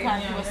his SIM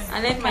card.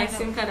 I left my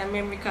SIM card and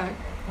memory card.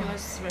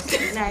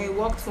 And I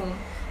walked home.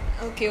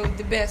 Okay, well,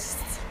 the best.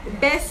 The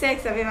best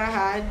sex I've ever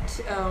had.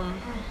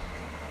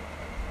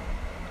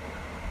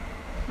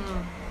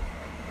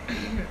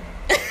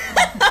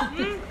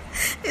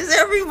 Is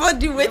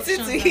everybody waiting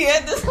to hear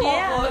this whole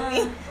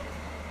Yeah.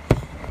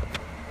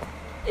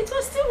 It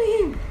was still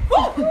him.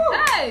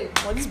 Hey!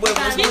 Well, this boy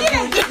was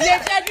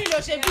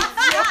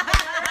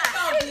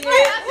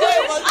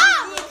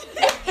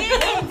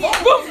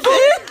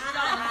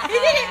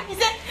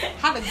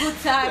Had a good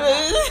time.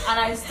 And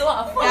I still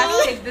afford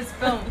to take this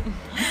phone.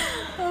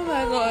 Oh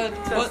my God.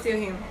 It was still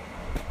him.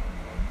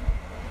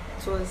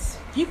 It was.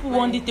 People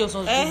want details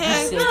on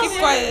this. Keep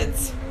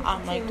quiet.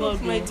 Oh my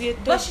God, My bro. dear,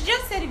 But she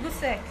just said it good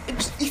sex.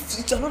 if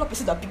it's another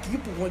person that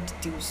people want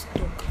details,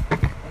 talk.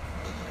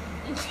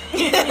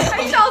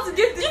 I shall to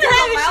give this to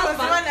my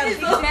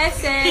husband. The best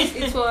sex,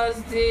 it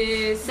was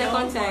the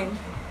second time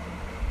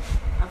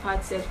I've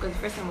had sex because the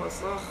first time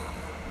was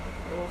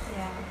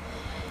Yeah.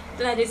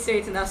 Then I did say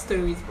it in that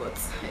story, but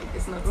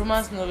it's not.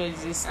 Romance knowledge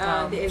is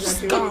scam. The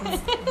exaggeration.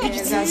 The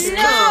exaggeration.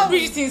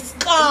 Everything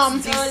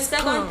scam. So the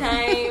second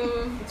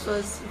time it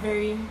was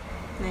very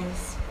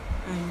nice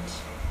and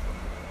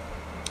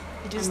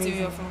You just steal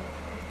your phone.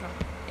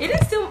 it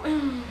is still.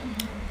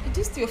 Did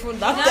you steal your phone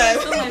that I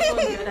time? stole my phone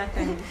the other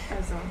time.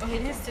 That's all. Oh, he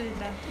didn't steal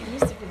that. He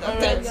didn't steal that.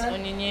 Alright, God.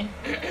 Onyinye.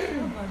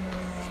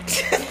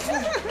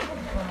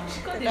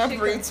 She Now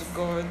pray to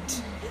God.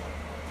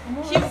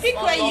 You pick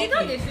where you.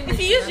 If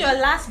you use your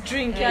last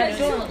drink, Yeah, you I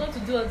don't don't. want to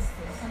do all this.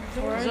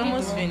 It's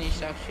almost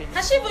finished actually.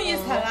 Has she even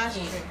used her last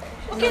drink?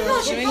 Okay,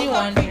 no, She she only took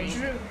one up drink.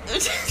 Drew.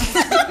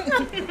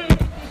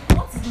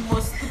 What's the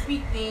most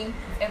stupid thing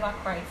you've ever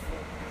cried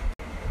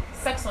for?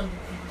 Sex on the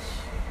beach.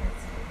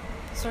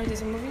 Sorry,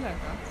 there's a movie like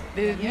that.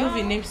 The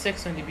movie named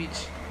Sex on the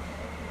Beach.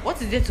 What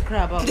is there to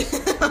cry about?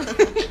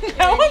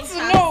 I want to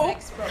know.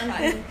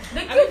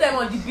 They killed them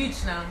on the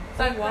beach now. It's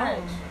like, wow.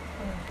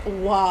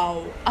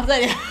 Wow. After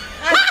that,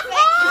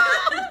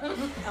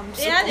 I'm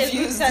They had a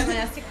good time and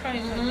you're still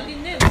crying. The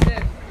name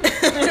them.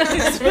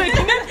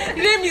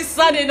 you made me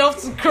sad enough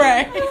to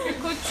cry. If you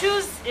could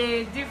choose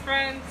a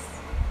different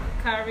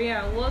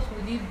career, what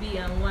would it be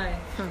and why?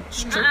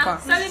 Stripper.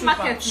 Selling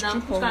markets now.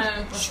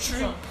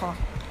 Stripper.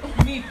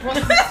 Me,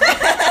 prostitute.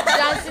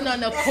 Dancing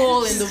on a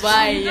pole in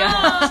Dubai.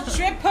 Yeah.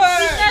 Stripper.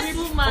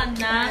 Business woman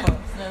now.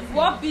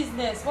 What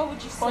business? What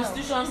would you sell?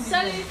 Prostitution.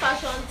 Selling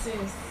fashion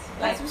things.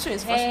 Like, which one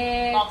is fashion?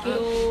 Hair,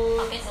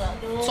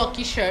 clothes,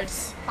 Turkey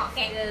shirts.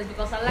 yes,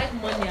 because I like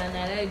money and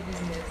I like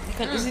business. You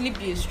can easily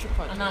be a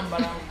stripper. Anambra.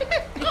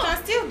 You can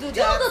still do Do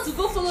you want that. us to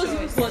go follow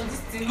you for this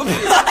thing? It's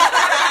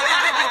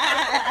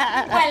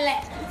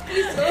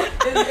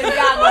a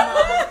Ghana.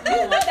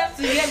 You want them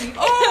to hear me?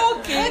 Oh,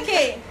 okay.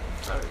 Okay.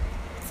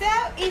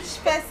 Tell each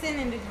person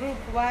in the group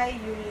why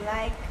you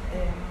like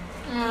them.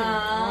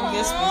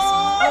 Yes,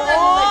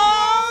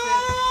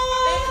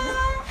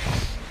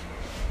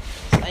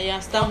 Yeah,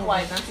 start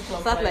Why?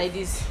 Start like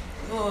this.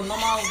 No,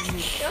 normal view.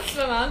 Just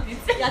from my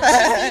feet.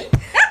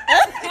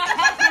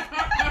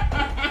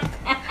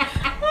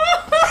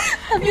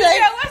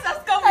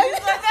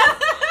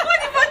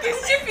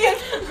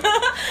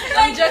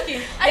 I'm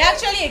joking. You're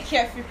actually a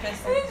carefree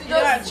person. You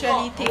don't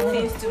actually take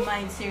things to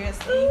mind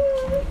seriously.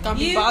 Can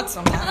be You- bad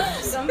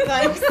sometimes.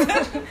 Sometimes.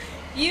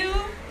 you're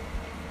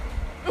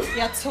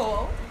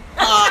tall.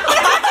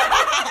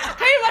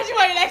 Can you imagine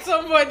why you like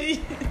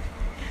somebody?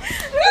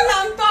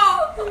 I'm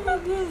tall.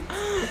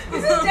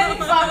 This is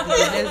Jennifer. I'm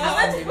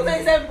going to put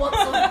inside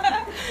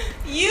bottom.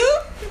 You?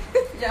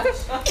 Yeah,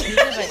 sure. You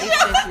know by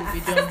 8:30 will be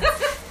done.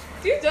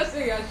 Do you just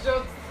say you're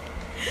short?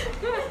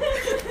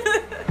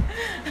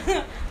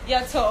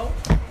 You're tall.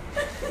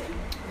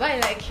 Why I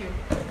like you?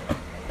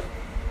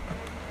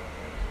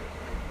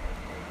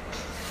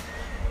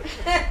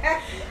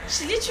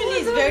 She literally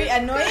is very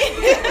annoying.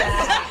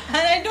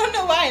 And I don't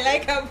know why I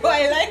like her, but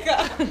I like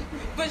her.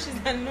 But she's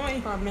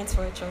annoying. We're meant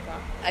for each other.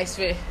 I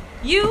swear.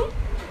 You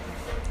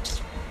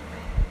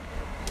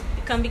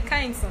can be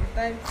kind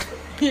sometimes.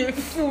 You're a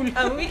fool.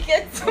 And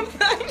wicked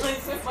sometimes.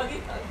 It's so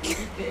funny.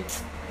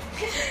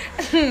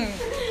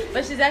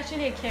 But she's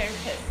actually a caring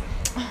person.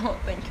 Oh,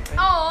 thank you.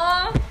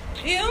 Aww.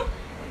 You?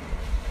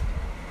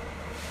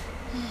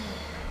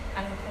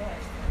 I don't care.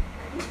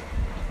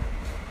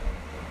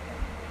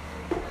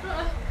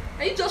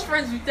 Are you just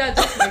friends with her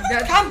just like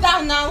that? Calm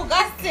down now.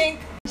 Guys think.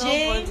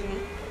 Jay. Nobody.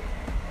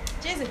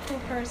 Jay's a cool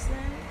person.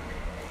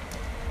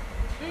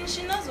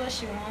 She knows what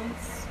she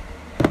wants.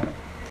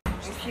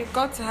 If you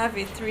got to have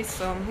a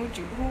threesome, who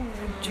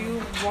would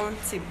you want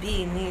to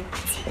be in it?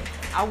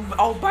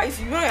 I'll buy you.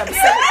 You know you're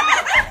beside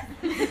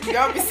me.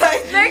 You're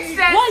beside me. Makes sense.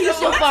 Why are you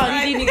so far?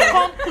 Dini?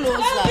 Come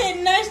closer.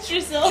 Okay, nice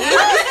threesome.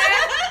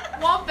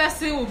 One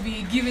person will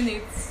be giving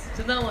it.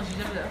 So that one should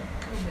just be like,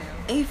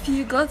 If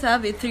you got to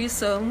have a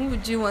threesome, who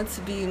would you want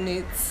to be in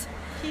it?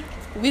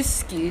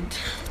 Whiskey.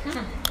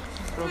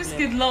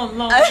 Whiskey long.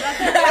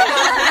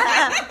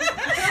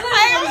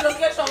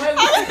 Location where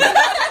we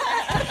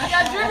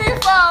You're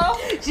really far.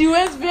 She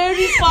went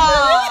very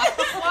far.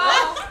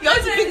 Wow. Your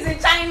trip is in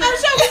China. I'm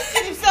sure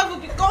Whiskey himself will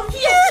be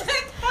confused.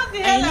 How the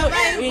hell And am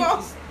I you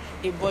involved?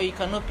 know, a boy, you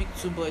cannot pick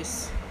two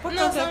boys.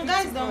 No, some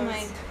guys don't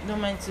mind. Don't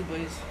mind two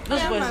boys. Those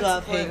Yeah, boys man, will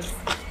have two head.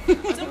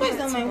 boys. Some guys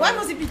don't mind. Why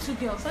must it be two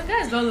girls? Some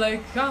guys don't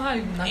like how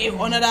you knock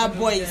them. Another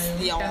boy is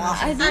there.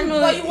 I don't know.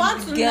 But you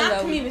want to girl knock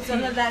that me will- with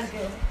another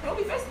girl. Go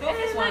be first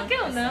It's one. like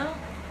girl now.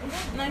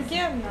 Not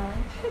girl now.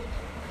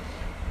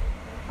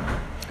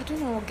 I don't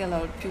know what girl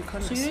I would pick.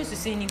 So you used to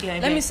say any guy.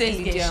 Let me say this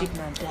guy Lydia. ship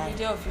man die.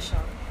 Lydia official.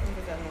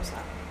 Nobody knows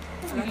her.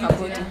 I like her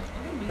body.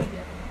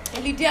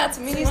 Lydia to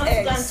me is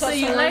ex. So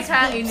you like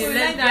her in a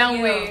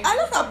lesbian way. I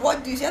like her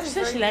body. She has She a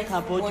said very she like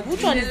her body. body.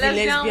 Which one is the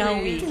lesbian lesbian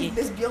way. way again?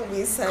 lesbian way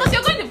inside. Because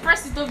you're going to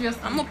press it over your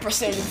I'm not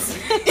pressing it.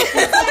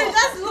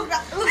 Just look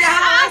at her.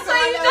 So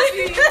you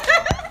just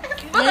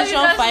both of you Mention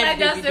just 5 like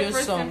that Davido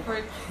separate, song.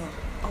 separate.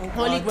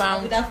 Holy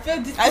ground. I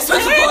felt this. I swear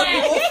to God.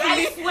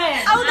 I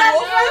swear. I would have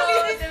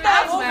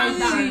That's felt why I this.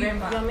 don't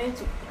remember. You're meant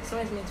to.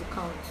 Someone's meant to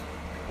count.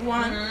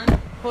 One.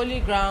 Holy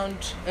ground.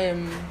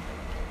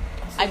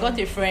 I got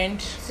a friend.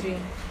 3,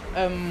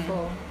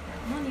 4.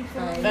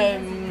 5.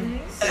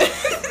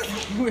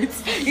 Wait.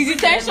 Is it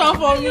tension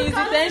for me? Is it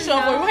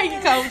tension for me? Why are you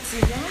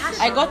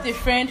counting? I got a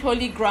friend.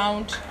 Holy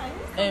ground.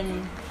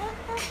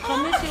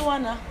 Community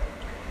wanna.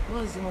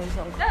 What's the name of the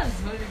song? That's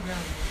very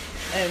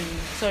ground.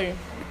 Sorry.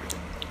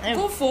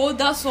 Go for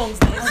older songs.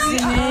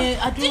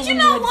 Did you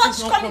not watch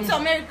Coming to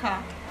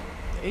America?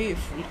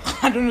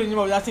 I don't know the name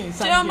of that thing.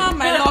 Chioma,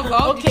 my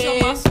lover. Okay.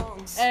 Chioma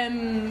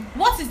songs.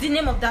 What is the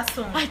name of that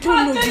song? I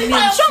don't know the name.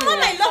 Chioma,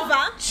 my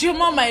lover.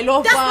 Chioma, my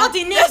lover. That's not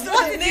the name.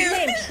 What is the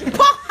name?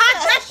 Pop her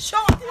that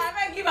shot. I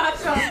might give her a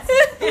shot.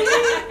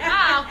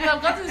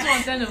 I've gotten this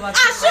 110 over 10.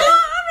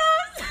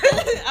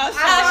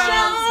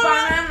 Assurance.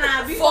 Banana.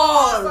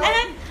 Fall.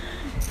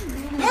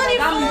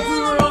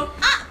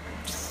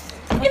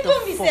 Even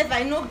me said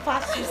I know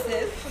past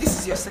yourself. This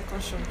is your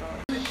second shot.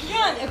 You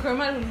and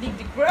Ekrema will leak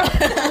the ground.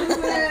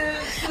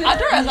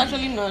 Adora is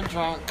actually not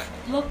drunk.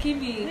 Lucky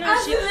me.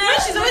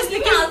 She's always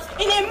thinking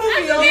in a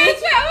movie. I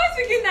was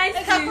thinking nice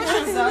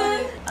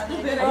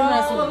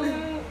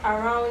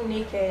Around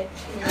naked.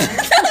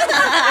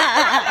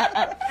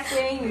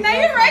 Now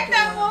you write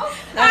that more.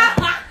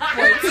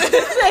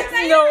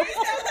 No.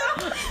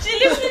 She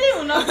literally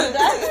will not do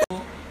that.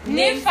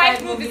 Name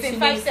 5 movies in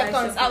 5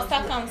 seconds. I'll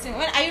start counting.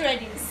 When are you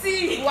ready?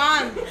 See.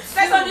 1, 2, 3,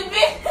 4, 5.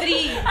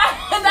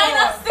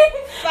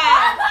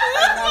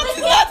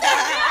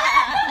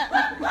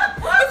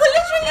 You could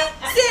literally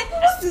say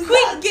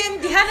Squid Game,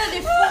 the hand of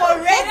the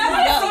 4, Red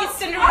Sea,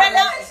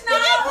 Cinderella.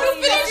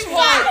 You didn't finish 1.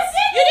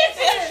 You didn't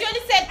finish. You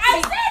only said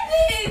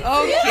 3.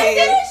 Okay.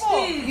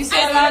 You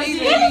said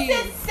You only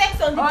said Sex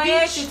on the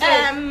Beach.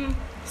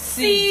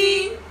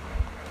 Sea.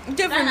 You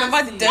don't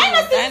remember the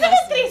Dynasty.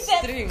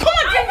 3. Come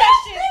on, drink that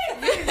shit.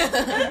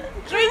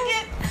 Drink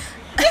it.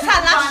 This is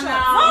her last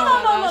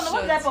shot. No.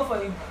 What did I pour for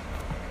you?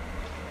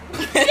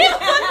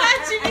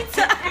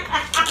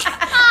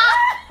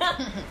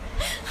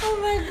 Oh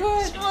my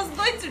god. She was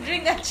going to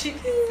drink that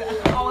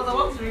chivita. I was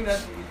about to drink that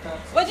chivita.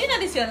 But do you know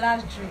this is your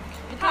last drink?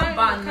 You Can't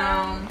ban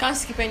now. Can't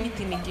skip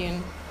anything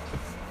again.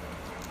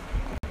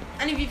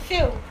 And if you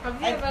fail, Have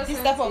you like ever this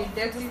sent type a of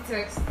dirty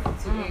text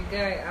to a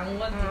guy and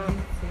what did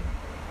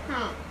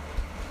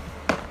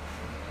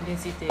he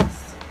say? Dirty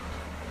text.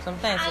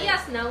 Sometimes.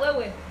 Yes, now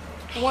where?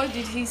 What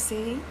did he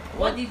say?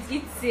 What did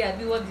it say?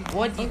 Abi, what did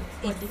What did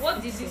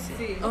What did it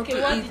say?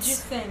 okay, what did you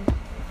send?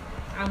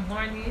 I'm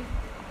horny.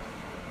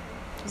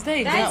 Is that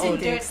a That's girl or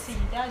in text? dirty.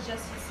 That's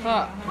just you saying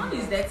Huh. you're horny.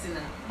 What is dirty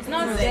now? It's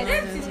not No,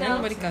 dirty.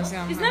 Nobody can say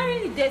I'm It's not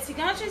really dirty. You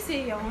can actually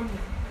say you're horny.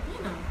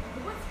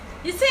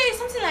 You say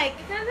something like,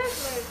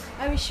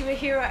 I wish you were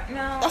here right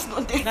now. That's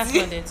not dirty. That's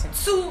not dirty.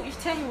 2, you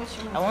tell me what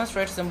you want. I once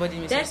read somebody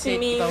message That said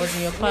means if I was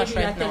in your class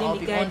maybe right you're now, I'll telling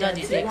be the guy under that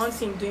the you text, want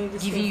him doing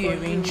this giving thing you a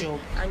for rain job.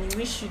 and you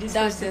wish you this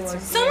That's person dirty.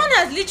 was Someone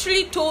has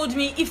literally told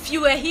me, if you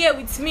were here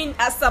with me in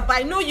ASAP,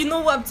 I know you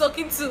know who I'm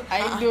talking to.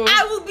 I know.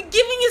 I will be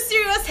giving you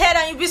serious head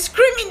and you'll be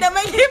screaming that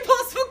my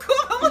neighbors will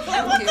come. I was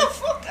like, what Okay. the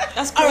fuck?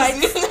 That's All right,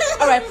 crazy.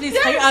 all right, please.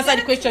 Can you answer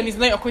the question? It's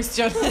not your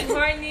question. I'm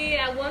horny.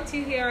 I want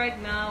you here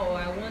right now, or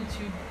I want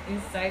you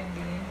inside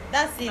me.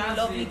 That's a That's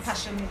lovely, it.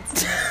 passionate.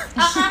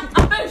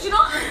 She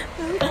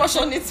don't.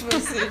 Passionate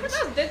message.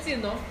 That's dirty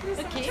enough.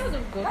 Okay. Child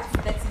of God. That's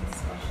dirty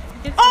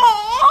discussion.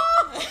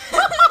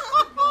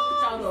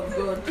 Child of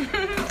God.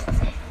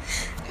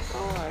 Oh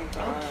my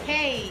god.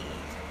 Okay.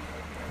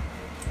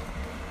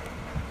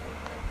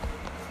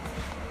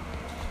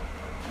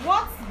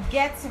 What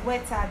gets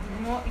wetter the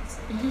more it's.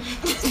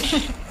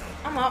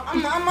 I'ma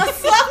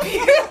slap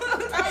you.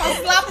 I'ma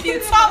slap you.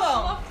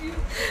 Towel.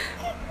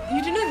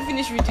 You did not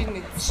finish reading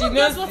it. What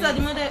gets wetter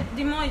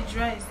the more it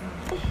dries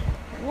now.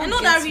 What I know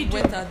gets that reading.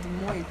 wetter the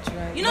more it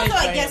dries. You know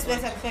how it gets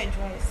wetter before it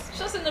dries.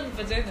 Just in the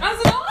vagina. I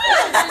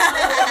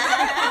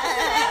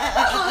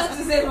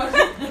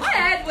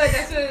had what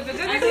that's what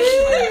vagina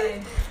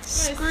is.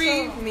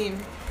 Screaming.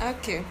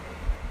 Okay.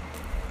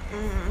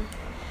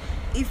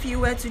 If you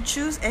were to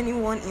choose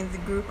anyone in the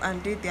group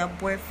and date their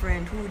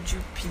boyfriend, who would you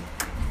pick?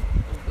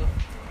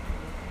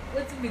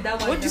 What to be that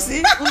one? What'd you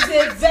say? Who's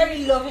a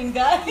very loving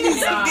guy. They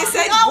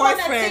said I wanna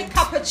boyfriend. take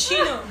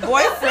cappuccino.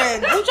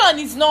 Boyfriend. Which one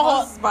is not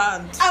hot?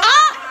 Husband.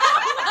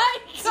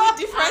 So Two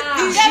different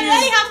things. Then we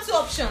only have 2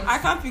 options. I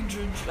can't pick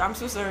Juju. I'm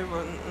so sorry,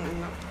 but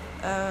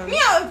Me,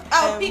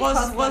 I'll pick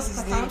husband. what's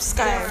his name?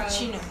 Sky.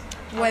 Cappuccino.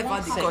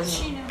 Whoever they call him.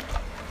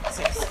 Cappuccino.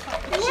 Sex.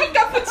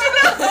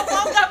 Cappuccino.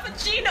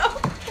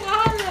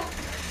 Cappuccino.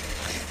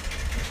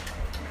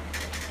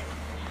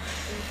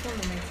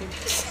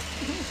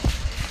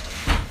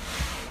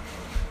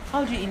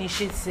 How do you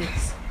initiate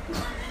sex?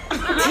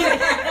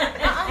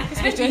 This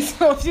question is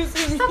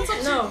confusing me.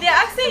 No. They're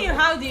asking you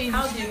how do you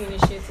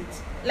initiate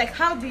it? like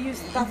how do you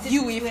start it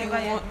You with if you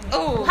whoever want. you're-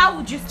 Oh, How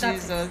would you start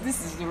Jesus,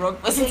 this is the wrong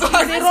person. It's the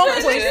wrong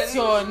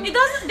question. It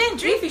doesn't then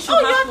drink. should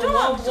Oh, have you're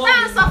one, done. what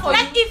Answer for would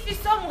like if it's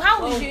someone,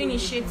 how would you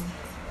initiate?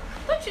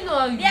 Don't you know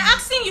how you They're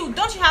asking you,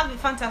 don't you have a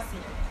fantasy?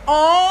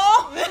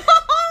 Oh,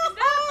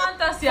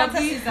 fantasy?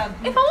 Fantasies are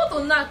good. If I want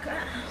to knock,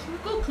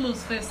 go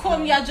close first.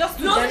 Come, you're just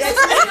too No, direct.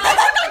 it's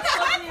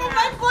For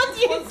my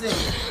body.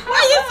 Why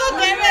are you so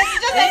direct?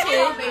 Just like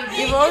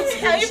you want to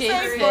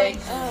initiate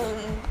sex.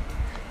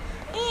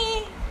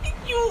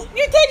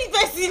 you tell the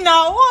person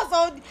now. What's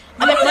all?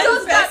 I'm like,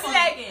 those guys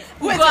like,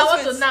 Wait, go, I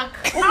want to knock.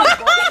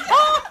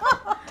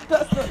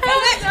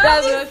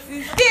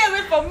 Stay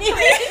away from me.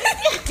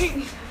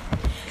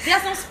 There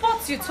are some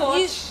spots you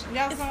touch.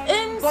 There are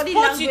some body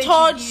Spots you language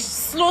touch, you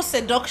slow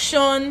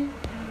seduction.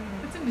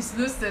 I'm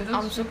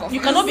so confused. You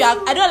cannot be.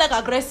 I don't like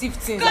aggressive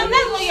things. I'm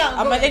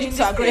allergic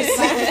to aggressive.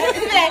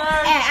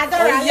 I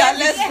don't Yeah,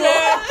 let's go.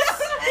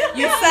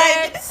 You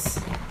said,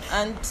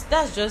 and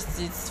that's just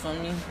it for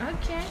me.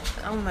 Okay.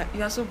 Oh my,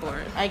 you are so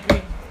boring. I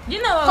agree.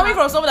 You know, Coming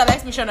from someone that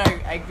likes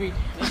missionary, I agree.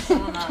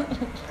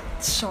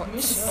 Short.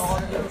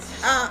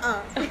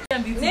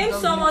 Name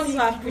someone you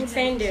have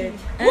pretended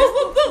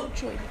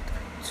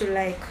to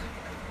like,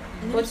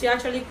 but you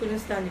actually couldn't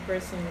stand the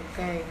person.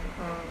 Okay.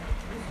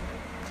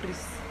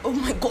 Oh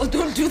my God!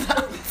 Don't do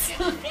that.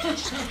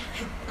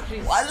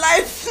 What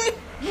life?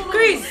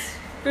 Chris.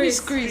 Chris.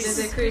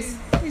 Chris.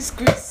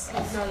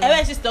 I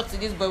went to talk to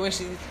this boy when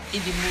she's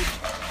in the mood.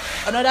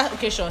 Another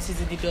occasion, she's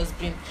in the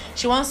dustbin.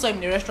 She once saw him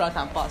in the restaurant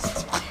and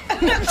passed. what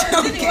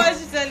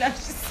she said that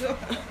she saw.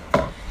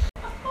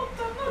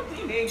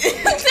 Let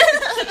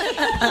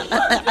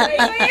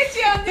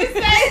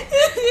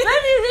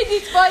me read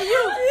it for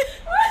you.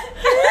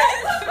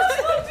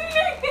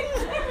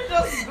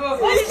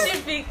 What did she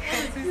pick?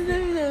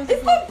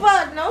 It's not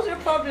bad. Now what's your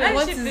problem?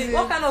 What is it?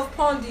 What kind of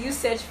porn do you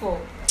search for?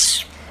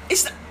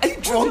 Are you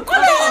drunk?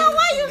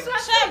 Why you so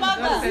shy about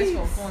that? Search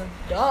for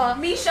fun.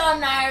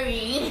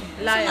 Missionary.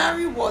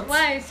 Liar. What?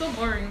 Why? It's so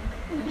boring.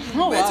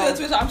 Oh, Wait.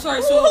 I'm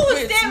sorry. So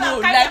wait. No.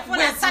 Let me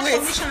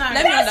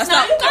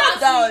understand. Calm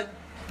down.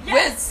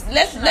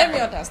 Let me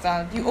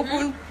understand. You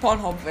open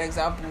Pornhub, for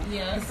example.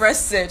 Yes. You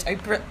press search. I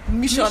press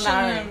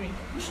missionary.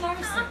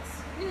 Missionary sex.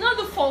 You know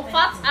the for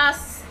fat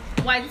ass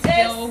white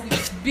girl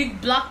with big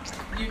black.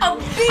 You know.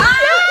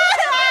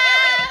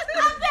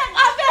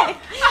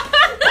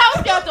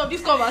 How get out of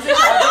this conversation?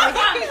 Stay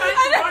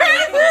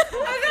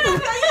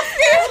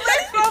away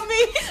from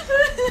me.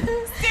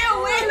 Stay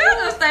away.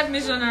 Let's type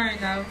missionary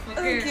now.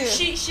 Okay.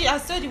 She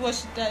has told you what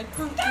she typed.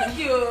 Thank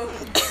you.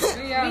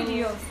 Yeah.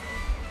 Video.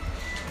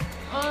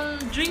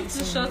 Drink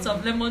 2 shots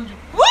of lemon juice.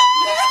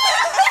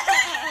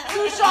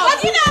 2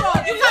 shots. But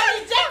you can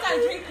reject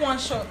and drink 1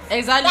 shot.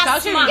 Exactly. That's How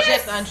should smart.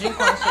 reject and drink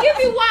 1 shot? Give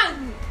me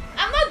 1.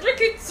 I'm not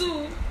drinking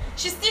 2.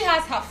 She still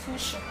has her full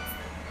shot.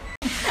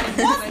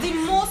 What's the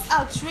most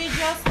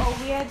outrageous or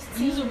weird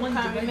thing you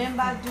can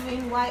remember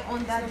doing while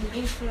under the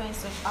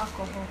influence of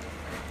alcohol?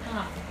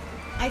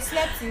 I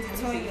slept in the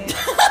toilet.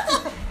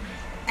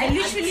 I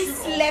literally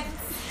slept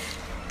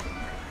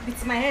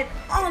with my head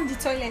on the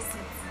toilet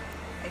seat.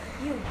 I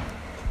puked.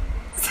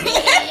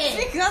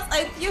 Because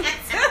I puked.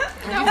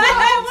 And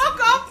I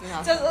woke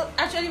up. So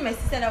actually my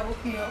sister that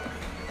woke me up.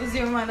 It was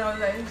the woman I was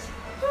like,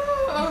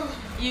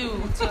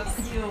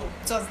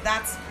 It was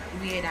that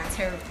weird and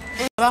terrible.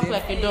 Back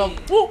like a dog.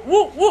 Woo,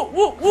 woo, woo,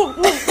 woo, woo,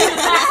 woo.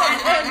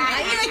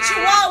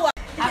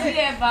 Have you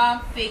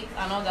ever faked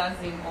an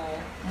orgasm or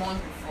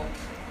month before?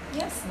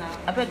 Yes, now.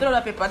 I better throw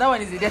that paper. That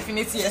one is a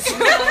definite yes.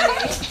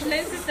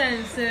 Plenty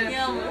times.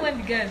 When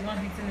the guy is not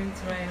hitting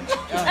it right.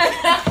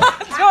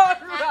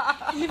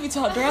 Leave it to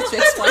Adora to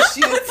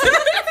expatiate.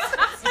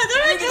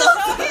 Sometimes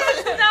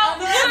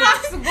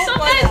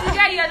the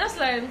guy, you're just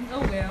like,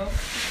 oh well.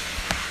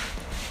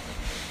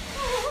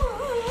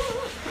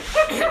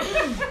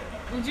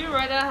 Would you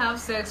rather have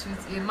sex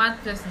with a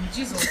mad person?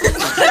 Jesus.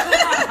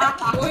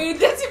 Oh, you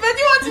dirty person,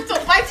 you want him to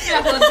fight me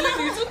for doing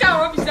this? Who can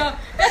rub it down?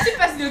 Dirty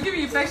person, you'll give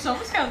me infection.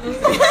 Which kind of those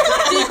things?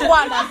 Big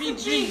one, a big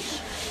drink.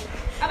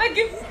 I might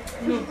give.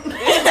 No.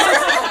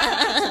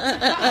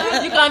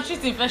 You can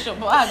treat infection,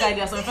 but guy,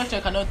 there are some infection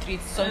you cannot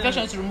treat. Some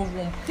infections remove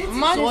womb.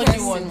 So what do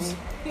you want?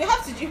 You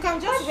have to. You can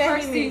just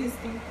bury me.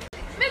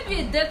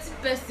 Maybe a dirty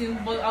person,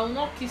 but I will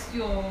not kiss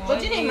you.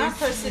 But you need a mad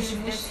person is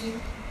dirty.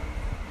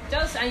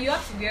 Just and you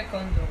have to wear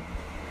condom.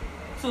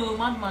 So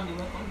madman, they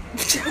welcome.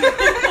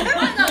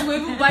 Madman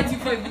will even bite you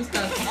before you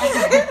start.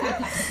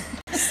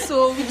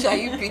 So which are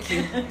you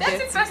picking?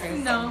 Dirty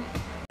person now.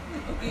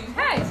 Okay.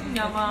 Hey,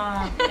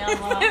 Yama.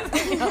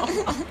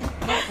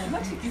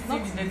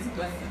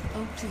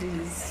 Oh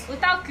please.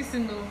 without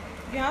kissing though.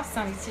 You have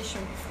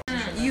sanitation.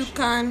 You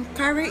can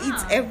carry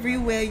it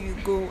everywhere you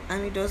go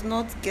and it does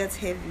not get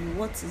heavy.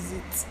 What is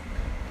it?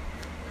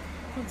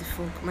 What the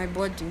fuck? My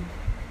body.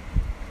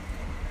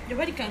 Your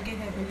body can get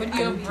heavy. But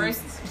Your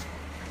breast.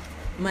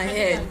 My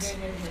head.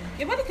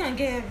 Your body can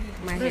get heavy.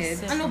 My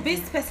head. An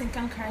obese person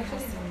can carry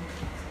herself.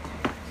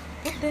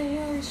 What the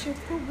hell is your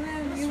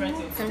problem? You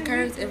can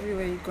carry it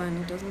everywhere you go and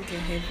it doesn't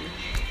get heavy.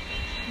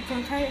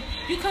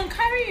 You can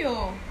carry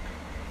your.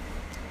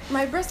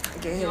 My breast can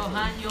get heavy. Your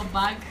hand, your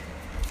bag.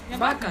 Your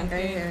bag can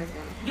get heavy.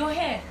 Your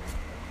hair.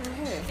 My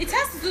hair. It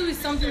has to do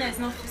with something that's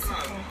not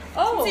physical.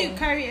 Oh. Something you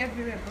carry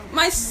everywhere.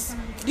 But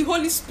The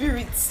Holy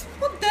Spirit.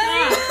 what the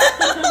hell?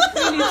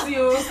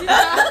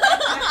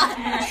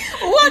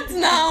 What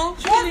now?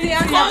 What's the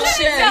That's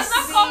conscience?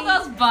 not called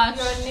us back.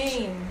 Your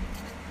name.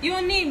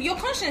 Your name, your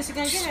conscience, you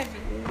can get heavy.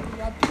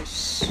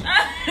 Rubbish.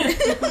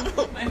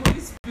 My Holy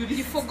Spirit.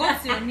 You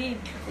forgot your name.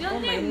 Your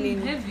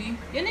name heavy.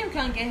 Your name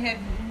can get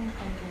heavy.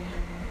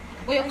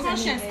 But your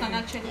conscience can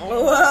actually get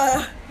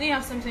heavy. Then you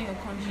have something in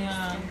your conscience.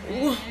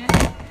 Yeah.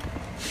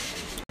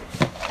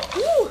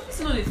 Ooh. So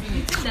to know the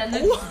feeling. Think that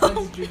not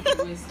to drink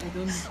the West. I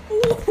don't know.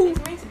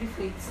 It's meant to be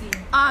for a tea.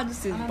 Ah,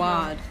 this is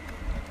bad.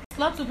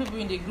 Slap two people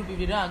in the group if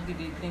they don't agree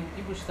they drink.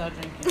 People should start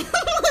drinking.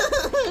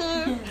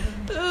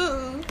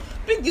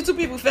 Pick the two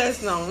people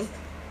first now. Okay,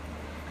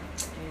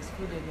 it's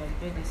good that you are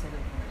birthday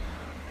celebrant.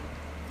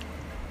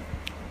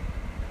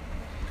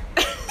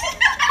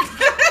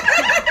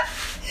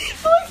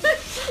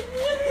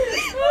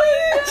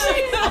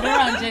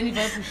 Adora and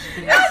Jennifer push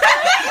it.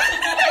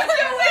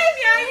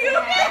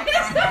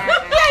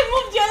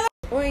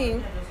 Wait,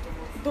 you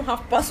don't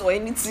have pass or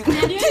anything.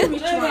 Let me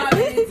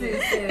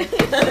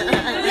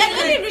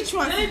reach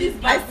one.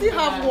 I still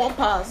have one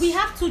pass. We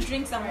have 2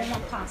 drinks and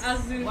 1 pass.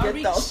 As in,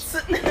 Get out.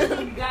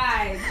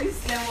 guys,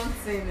 this lemon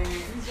thing.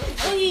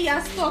 Oh, he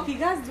has stuck. He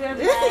has to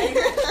everything.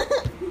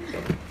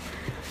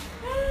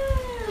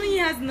 Oh, he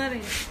has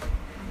nothing.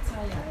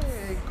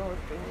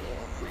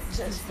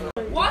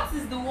 What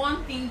is the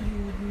one thing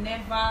you would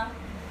never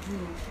do,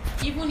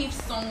 even if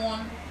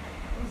someone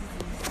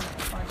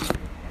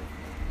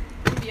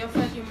Maybe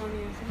offered you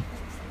money.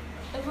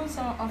 Even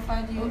someone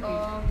offered you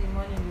all the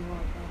money in the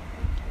world.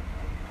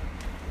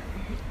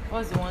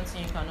 What's the one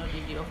thing you cannot do?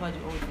 They offer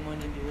you all the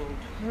money in the world.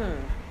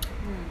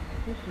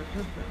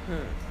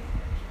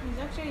 It's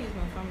actually is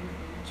my family.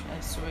 I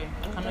swear.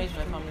 I cannot use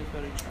my family for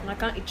it. I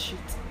can't eat shit.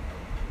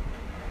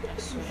 I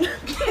swear.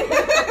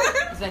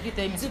 It's like you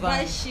telling me to go buy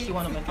and shit. kill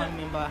one of my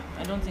family member.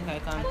 I don't think I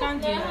can. I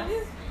can't do that.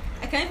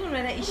 I can't even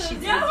rather eat shit.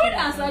 they are already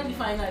answered you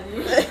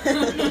finally.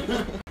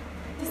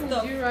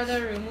 Would you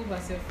rather remove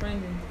as your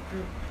friend in the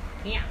group?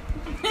 Yeah.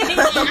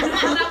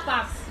 Another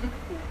pass.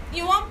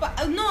 You want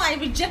no, I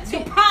reject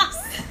your pass.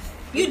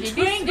 You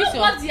drink. This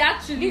your, What's the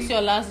actually? this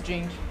your last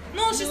drink.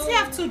 No, she still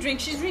have 2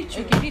 drinks. She's rich.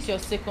 Okay, this your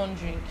second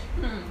drink.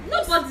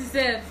 Nobody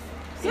said.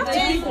 You have to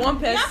pick one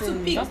person. You have to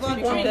pick Just one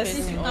pick one drink.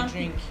 person or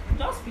drink.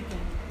 Just speaking.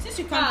 Since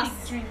you can't Pass.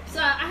 pick drink. So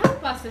I have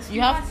passes.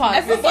 You have pass.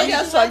 Everybody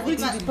has to agree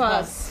to the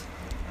pass.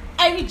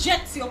 I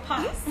reject your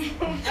pass.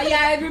 Yeah,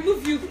 I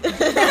remove you.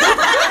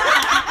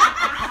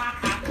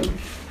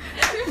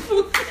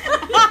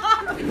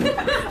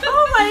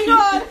 Oh my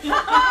god.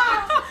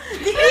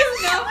 The evil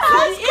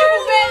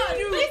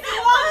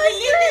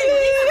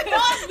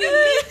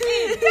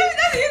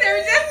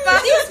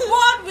This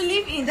world we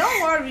live in. Don't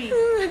worry.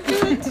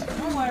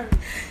 Don't worry.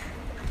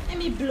 Let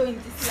me blow in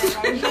this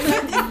light.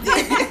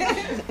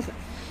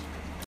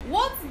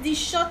 What's the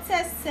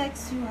shortest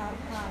sex you have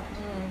had?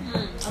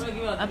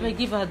 I will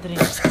give her a drink.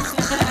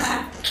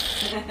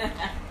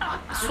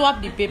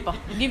 Swap the paper.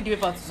 Give the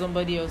paper to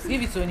somebody else.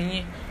 Give it to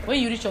Nini. When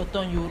you reach your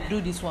turn, you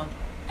do this one.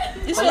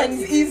 This one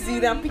is easy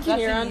than picking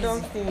That's a random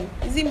easy. thing.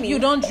 Is it me? You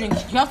don't drink.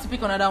 You have to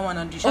pick another one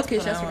and do. Okay,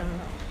 pick just another one.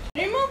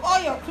 Remove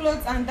all your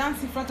clothes and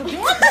dance in front of you.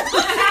 What the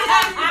fuck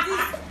is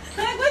this?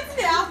 Can I go to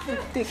the apple?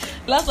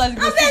 Last one.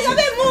 I'm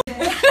saying, move.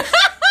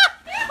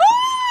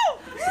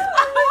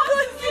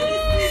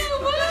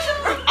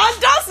 I'm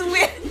dancing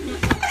with.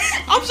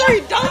 I'm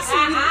sorry,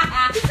 dancing with.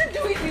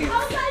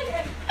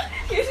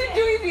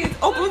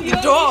 Open the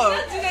door.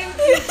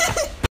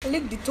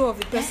 Lick the toe of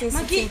the person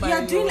Maggie, sitting you by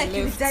are doing your like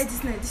you will left. die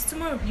this night. This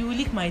tomorrow. You will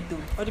lick my toe.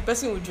 Or the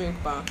person will drink,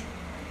 pa.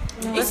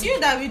 It's you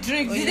that will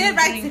drink. Oh, Did you they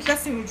write drink. the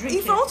person will drink?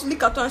 If I want to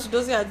lick her toe and she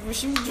doesn't agree,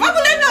 she will drink. Why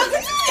would I not?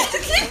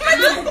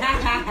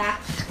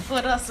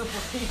 For that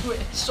super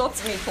Shot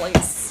me,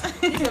 please.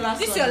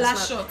 This is your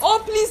last shot. Oh,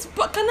 please,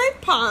 can I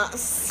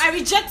pass? I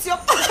reject your.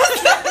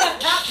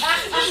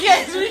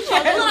 Yes,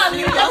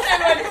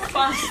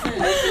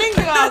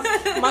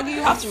 Maggie,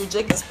 you have to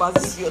reject this pass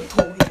if you're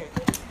toe here.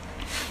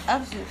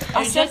 Absolutely. Accept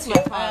Accept your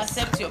your pass. I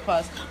accept your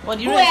pass. But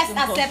the Who rest else don't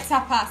come. accepts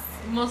her pass?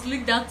 You must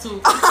lick that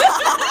too.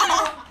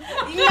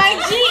 My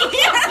G.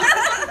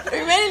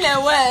 Remaining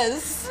like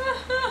Wes.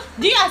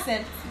 Do you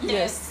accept?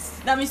 Yes.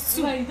 That means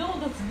 2. I don't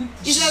want to lick.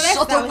 It's the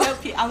rest that will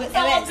help you. I will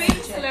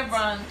Being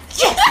celebrant.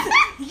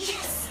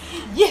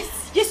 Yes.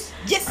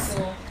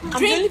 I'm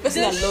the only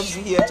person that loves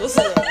you here. Just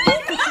say that.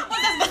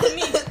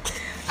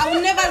 I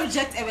will never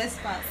reject a West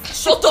pass.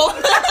 Shut up.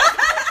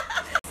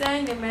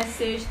 Send a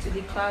message to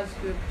the class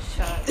group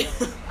chat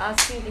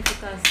asking if you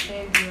can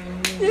send your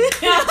name.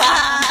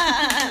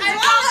 I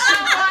love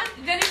that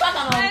one. Jennifer, I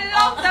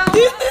love that one. Are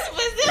you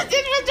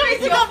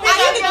in the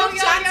group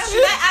chat?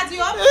 Should I add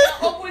you up?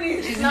 Open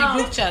it. She's in the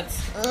group chat.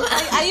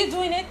 Are you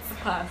doing it?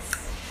 Pass.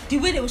 The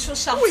way they will show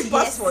shout. Who will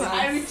pass for you?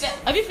 I reject.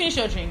 Have you finished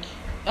your drink?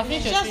 I've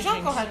finished your Just three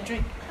drunk or drinks. her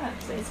drink?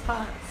 So it's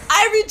pass.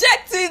 I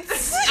reject it.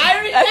 I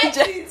reject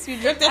it.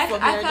 Rejected I from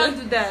can't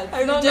do that. I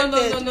No.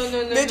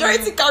 rejected.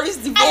 Majority carries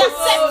the vote. I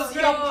accept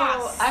your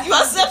pass. You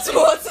accept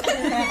what?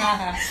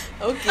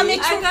 Okay. I mean,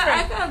 I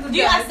can't do do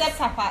you that. accept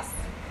her pass?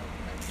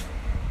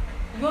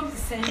 You want to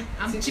send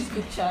I'm to cheap.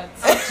 group chat.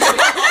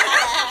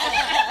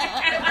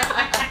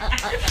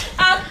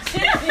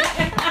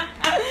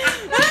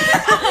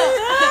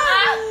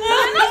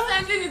 I'm not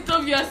sending it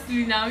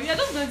obviously now. You're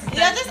just going to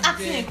You're just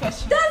asking a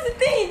question. That's the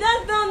thing.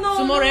 That's no.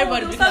 Tomorrow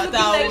everybody don't pick start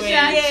that out looking way.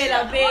 like yeah,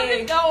 la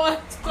babe.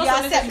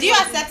 Do you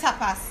accept her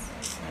pass?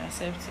 I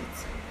accept it.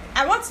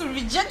 I want to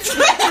reject it.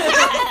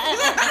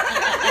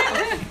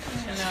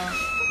 You know.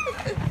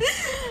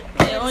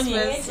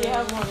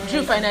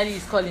 Drew finally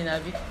is calling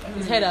Abby.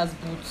 His head has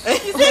boots.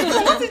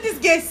 What did this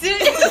get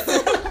serious?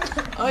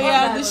 Oh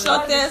yeah, the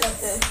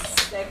shortest.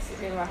 Sex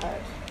you've ever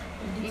had.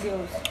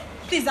 Details.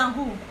 Please, and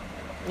who?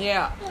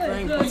 Yeah,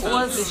 very important.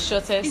 What's the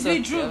shortest? Is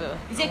it Drew?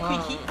 Is it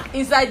Quickie?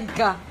 Inside the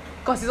car.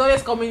 Because he's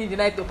always coming in the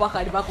night to park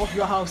at the back of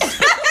your house.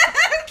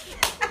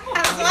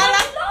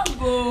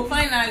 Go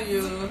finally.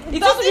 It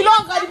doesn't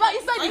belong at the back,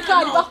 inside the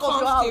car at the back of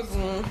your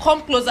house.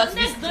 Come closer to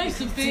Next this. door is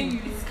to pay you.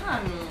 It's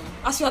calm.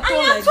 As you are And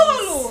tall you're like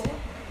tall. this.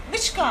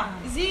 Which car?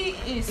 Is he?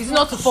 Is it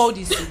not to fold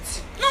the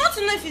seat? No, I want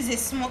to know if he's a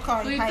smoker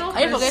or a Wait, hiker. don't-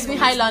 Are you forgetting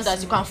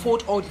Highlanders? You can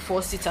fold all the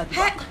 4 seats at the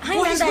back.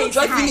 Boy, he's not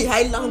driving a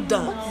Highlander.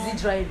 What is he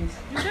driving?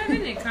 You're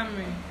driving a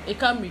Camry. A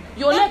Camry.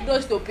 Your leg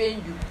does to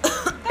pain you.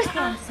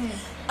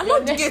 I'm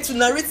not get to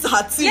narrate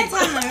her thing.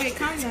 Let her narrate.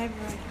 Calm down.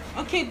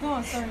 Okay, go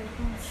on. Sorry.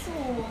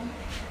 Go on.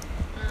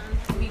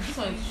 This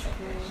one is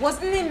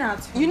What's in it now?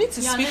 You need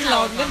to speak no,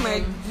 loud. no, Let no.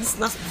 my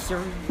listeners be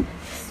hearing you.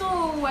 So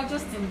we're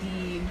just in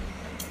the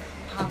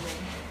parlor.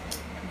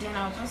 Then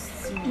I'll just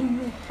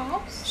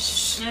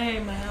House? yeah,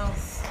 in my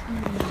house.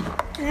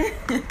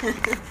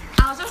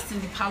 I was just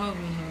in the parlor with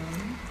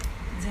him.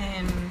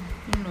 Then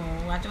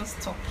we're just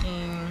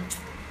talking.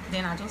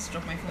 Then I just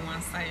dropped my phone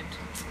one side.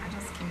 I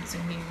just came to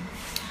him.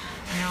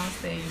 And I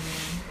was there,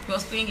 he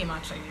was playing game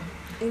actually.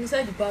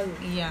 Inside the parlor.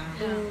 Yeah.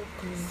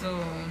 So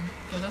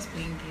he was just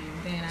playing game.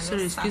 Then I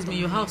Sorry, just excuse me,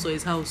 your house or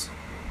his house?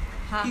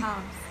 Her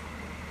house.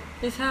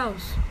 His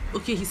house.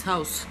 Okay, his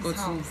house. His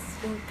house.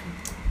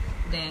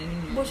 Then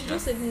But she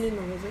just said the name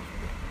of it.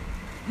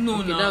 no,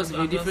 Okay, that was a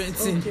very different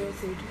thing. Okay.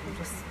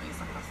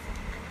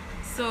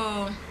 So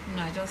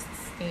I just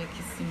started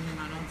kissing him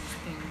and all these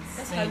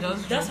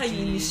things. That's So how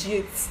you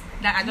initiate.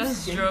 Like I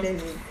just dropped.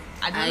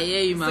 I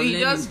hear you, So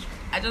ma'am.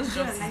 I just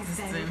dropped his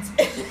distance.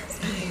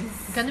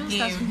 You can even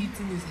start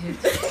hitting his head.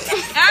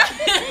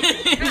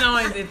 No,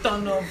 it's a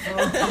turn off, bro.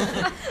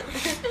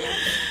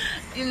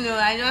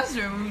 I just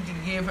removed the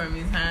gear from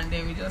his hand,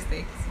 then we just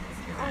take.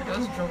 I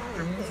just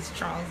removed his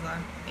trouser.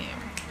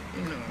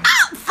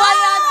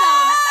 Fire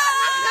down!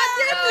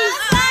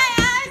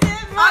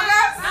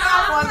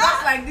 Was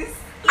just like this.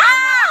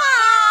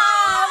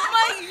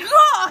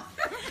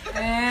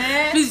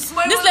 Please,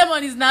 this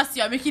lemon is nasty.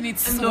 You're making it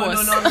worse. No.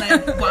 Like,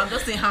 I'm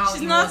just saying how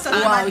She's it not was. talking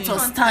Wow, about it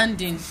was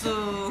standing.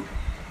 So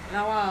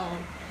Wow.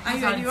 and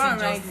you the one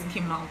riding? just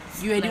came out.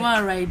 You were the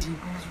one riding.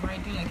 I was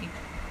riding like a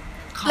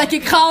cow. Like a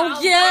cow,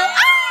 yeah.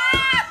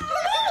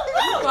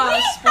 Wow,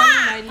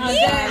 spoiling my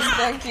listeners.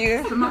 Thank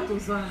you.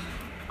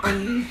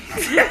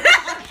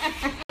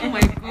 Oh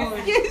my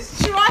god.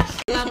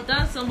 I've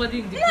done somebody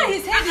in the No,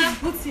 his head is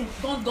booting.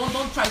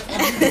 Don't try to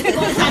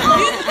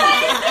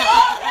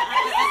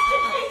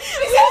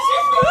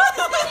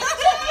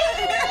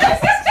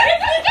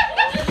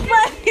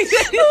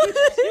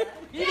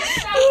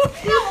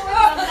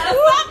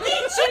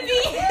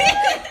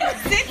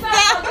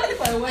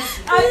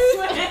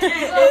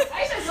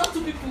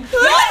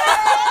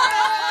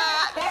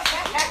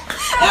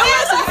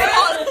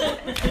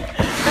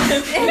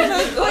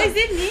Oh, is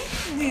it me?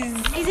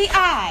 Is it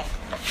I?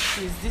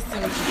 Please, this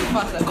thing should be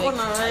fast. I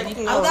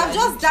beg. I would have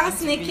just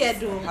danced naked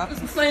though. I'm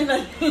telling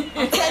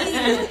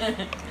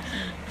you.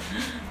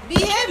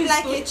 Behave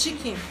like a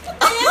chicken.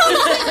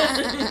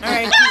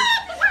 Alright.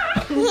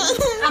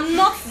 I'm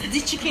not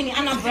the chicken in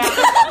Anambra.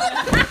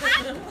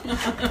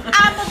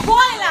 I'm a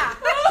boiler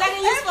that they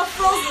use for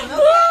frozen.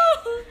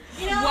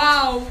 Okay?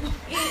 Wow.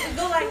 It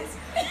go like this.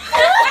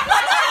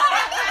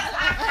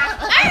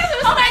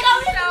 Oh my god,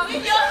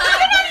 with your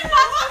hand.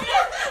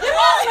 Oh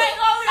my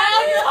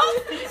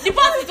god, The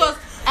part it was,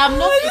 I'm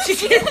not the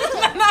chicken.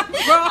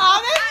 Bro.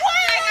 I'm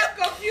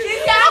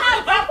confused.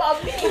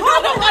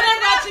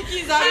 Whatever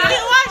chickens are.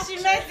 What she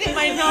meant in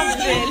my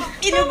nostril.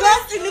 In the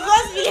ghost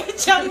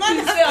village, I'm not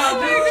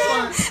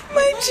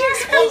My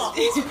cheeks,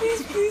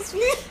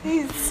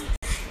 please.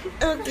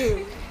 Okay.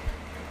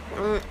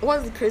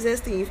 What's the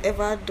craziest thing you've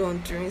ever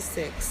done during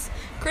sex?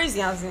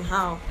 Crazy as in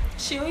how?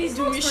 She always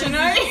do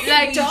missionary.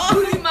 Like,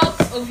 pull him out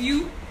of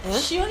you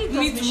She only does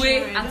midway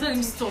missionary. and tell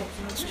him stop.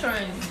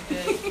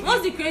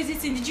 What's the crazy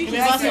thing? Did you hear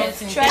Try that?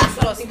 something. Try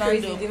something stand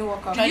crazy, up. didn't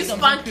work out. Try You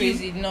something spank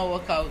crazy, it did not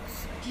work out.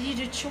 Did you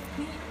do choke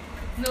me?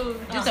 No,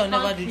 This I'll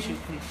never do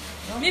choke me.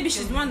 Maybe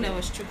she's the one that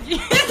was choking.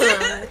 I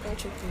can't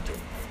choke anybody.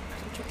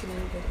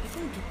 I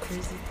don't do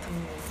crazy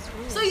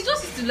things. So you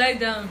just used to lie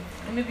down.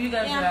 And maybe you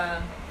guys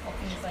are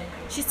walking inside.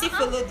 She still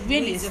followed the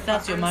Really, ways of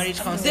that's her your marriage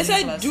ancestors. They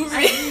counseling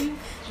said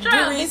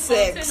class. during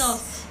sex.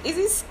 Us. Is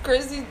this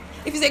crazy?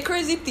 If it's a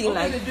crazy thing, Okay,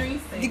 like we're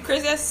doing the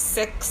craziest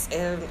sex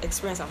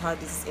experience I've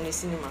had is in a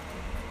cinema.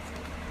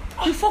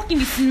 You fucking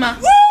the cinema.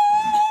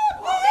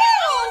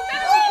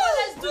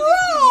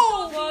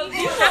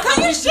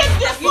 Can you shake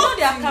the You know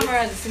there are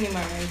cameras in the cinema,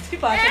 right?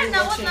 People are actually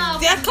watching.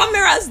 There are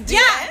cameras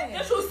there.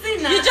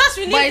 You just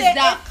But released it's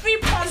dark. a free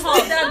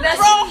Pornhub.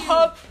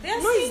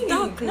 They're No, it's seeing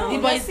dark you. now.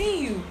 No, they're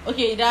seeing you.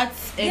 Okay,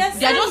 that's They are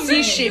they are just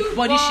seeing seeing shape,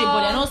 body shape,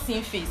 but they're not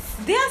seeing face.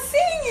 They are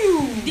seeing you.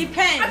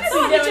 Depends.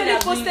 No, actually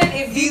posted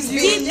a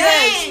video.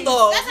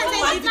 That's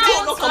something My it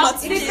video not come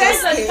out. It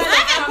depends on the I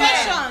have a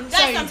question.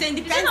 That's something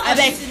depends on I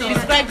beg, the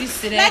describe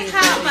this today. Like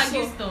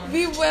how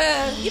We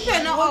were people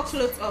are not all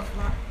clothes off,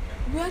 man.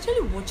 we were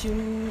actually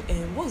watching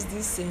what's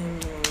this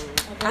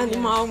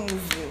animal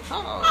movie?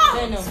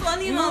 Venom.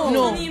 Funny,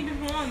 No.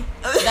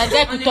 That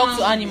guy could talk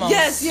to animals.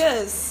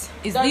 Yes.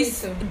 Is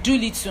this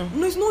Doolittle?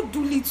 No, it's not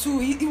Doolittle.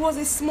 He was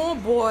a small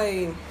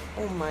boy.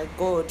 Oh my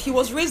god. He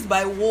was raised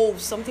by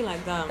wolves, something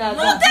like that.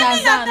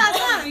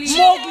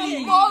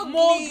 Mowgli.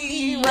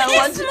 Mowgli.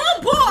 He's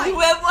small boy. We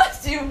were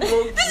watching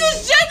Mowgli. This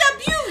is child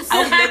abuse.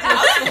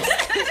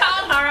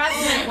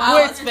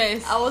 Wait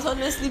first. I was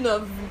honestly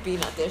not even paying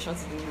attention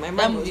to the my mind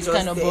That was movie's just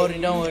kind of there.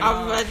 boring, don't worry.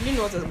 I didn't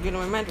know what was going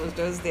on. My mind was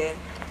just there.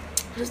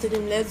 Just told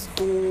him, let's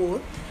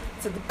go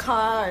to the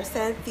car or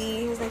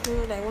something. He was like, no,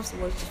 I want to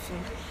watch the film.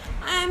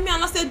 I mean,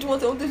 I said, do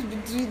what I wanted to be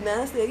doing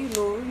now. I said,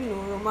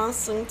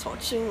 romancing,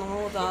 touching, and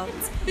all that.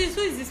 Please,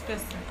 who is this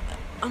person?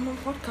 I'm on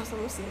podcast,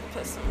 I'm not seeing the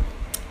person.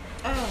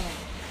 I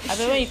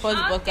bet when you pause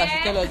the podcast,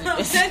 you tell us the I'm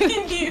person.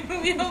 telling you,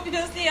 we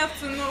obviously have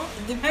to know.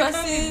 The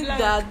person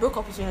that broke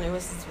up with me on the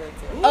West is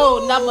birthday.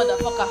 Oh, that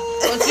motherfucker.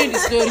 Continue the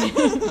story.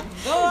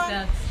 Go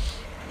on.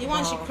 The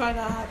one she cried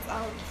her heart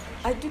out.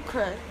 I do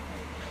cry.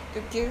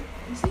 Okay.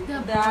 The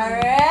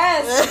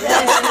rest.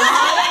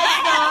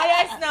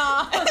 Yes, no.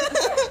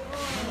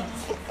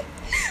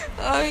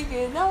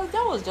 Okay,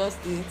 that was just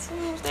it.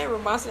 Stay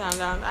romancing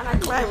and I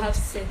cried.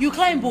 You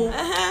climb, Bo.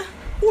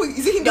 Who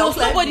is it? There was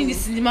nobody in the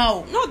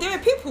cinema. No, there were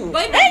people.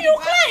 Hey, you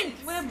climbed.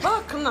 We're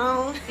back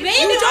now.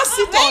 You just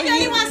sit on the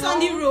only him, ones on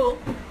the row.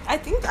 I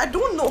don't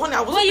know, honey.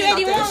 I wasn't Well, you paying are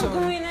the one attention.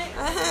 going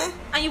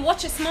and you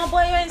watch a small boy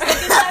and say,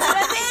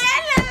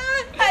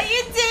 hello, how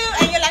you do?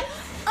 And you're like,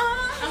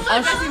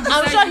 oh.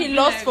 I'm sure he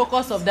lost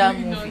focus of that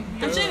movie.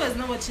 I'm sure he was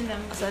not watching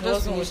them. So I He just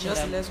wasn't finished. watching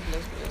Just them. let's go.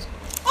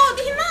 Oh,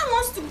 the man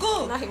wants to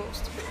go. Now he wants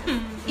to go.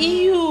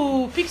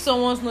 Ew, pick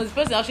someone's nose. The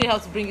person actually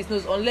has to bring his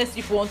nose unless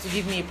people want to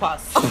give me a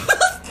pass.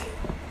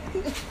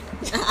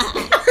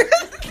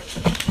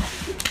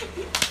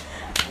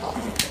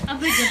 Come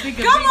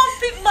on,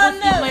 pick my My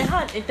nose.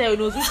 hand enter your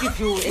nose. Which if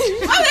you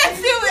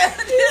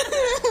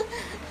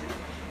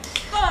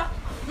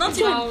Not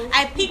even.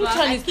 I picked which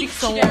one is pick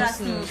someone's Chidera's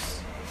nose?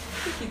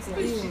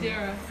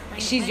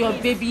 She's your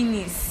baby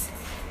niece.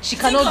 She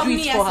cannot of do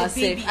me it for as a herself.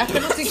 baby. I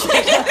cannot think.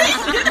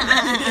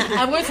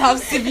 I'm going to have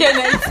severe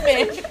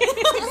nightmare.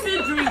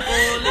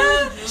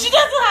 She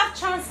doesn't have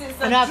chances.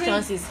 I don't have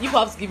chances. You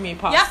have to give me a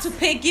pass. You have to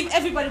pay. Give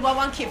everybody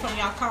 1K from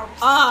your account.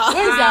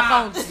 Where is the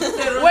account?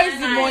 Where is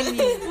the money?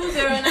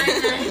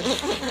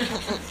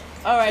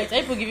 Alright,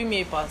 are you giving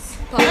me a pass?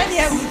 Why do you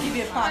have to give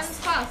you a pass?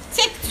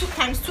 Take 2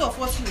 times 2 of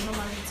what you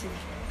normally take.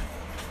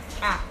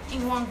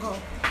 In one go.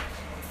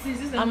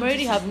 I'm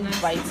already having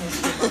biting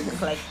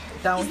stomach, like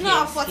down It's here.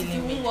 not a 40 if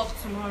killing you me. won't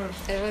work tomorrow.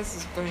 Everyone's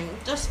is going.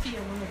 Just feel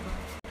your money.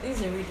 This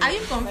is a reading. Are you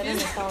My name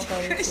is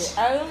confused?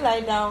 I will lie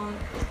down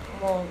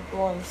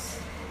once.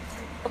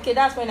 Okay,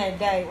 that's when I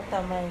die. What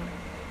am I?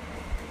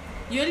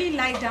 You only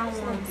lie down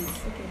once.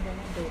 Okay, then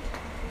I'm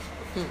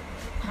dead.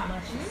 How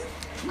much is?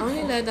 I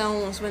only lie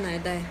down once when I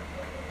die.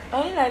 I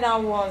only lie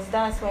down once.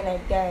 That's when I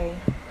die.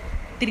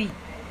 3.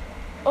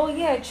 Oh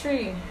yeah,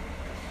 3.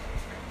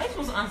 I'm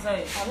supposed to answer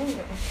it. I don't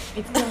know.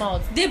 It came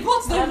out. They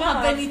both don't I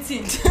have know.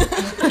 anything.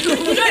 You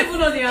don't even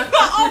know the answer.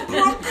 All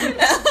broke.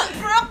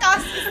 Broke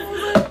as.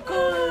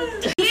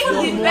 Hit the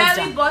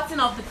belly button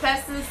of the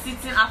person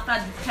sitting after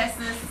the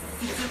person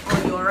sitting on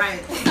your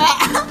right.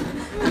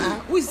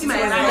 Who is this? My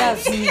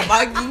That's me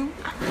bagging.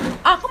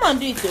 Come and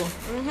do it though.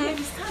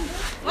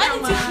 Why did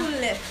you pull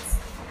left?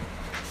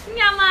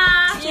 Nyama.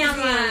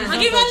 I'll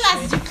give you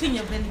last. Did you clean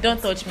your belly?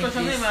 Don't touch me, Because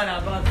I'm please. not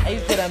mad about I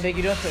used to beg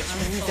you, don't touch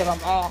me. Me tell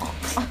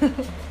them,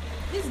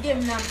 This game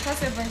now,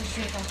 because everybody's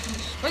drink and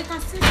finish. But you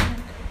can still drink.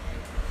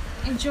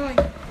 Enjoy.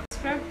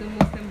 Describe the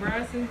most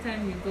embarrassing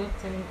time you got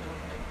turned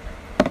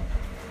on.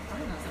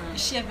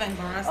 Is she ever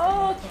embarrassed?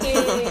 Okay,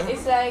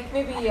 it's like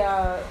maybe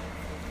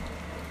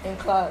in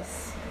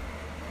class.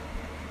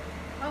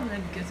 How would I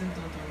be getting turned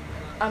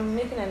on? I'm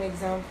making an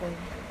example.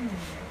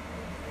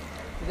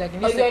 It's like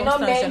in Oh, this you're not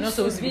circumstance, you're meant not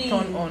supposed to to be be.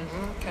 turned on.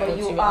 But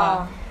you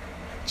are.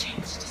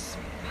 Change this.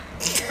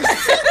 I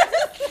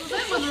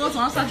don't want to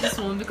answer this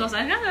one because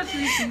I can't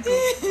actually think of.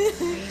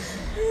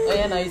 Oh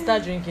yeah, now you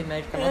start drinking now.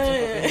 You cannot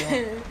think of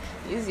anyone.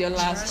 Use your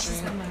last Oh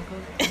drink. my god.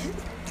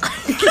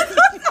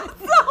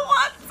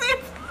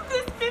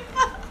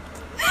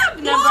 I'm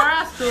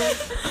embarrassed though.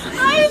 I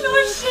know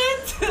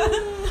shit.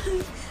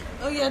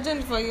 Oh yeah,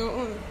 Jennifer, your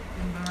own.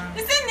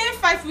 Is it name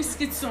 5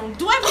 whiskey song?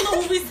 Do I even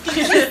know who whiskey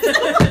is? Give it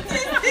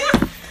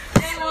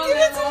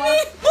to me.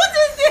 What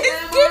is this?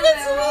 Give it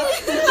to me. I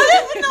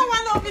don't even know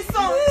one of his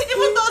songs.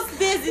 Even those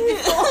days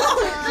before.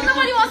 So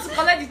nobody wants to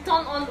collect the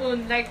turn on.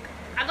 Like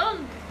I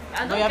don't.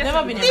 No, you have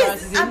never been Please,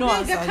 embarrassed. It's I a no beg, I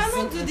answer.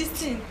 cannot do this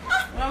thing.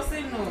 I'll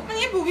say no. And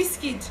you be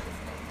whiskey.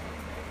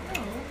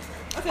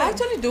 Okay. I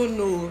actually don't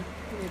know.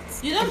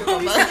 You don't know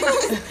whiskey.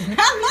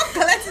 I'm not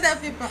collecting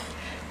that paper.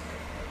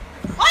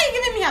 Why are you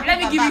giving me a Let paper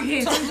me give back? you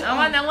hints. I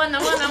wanna. Eh? I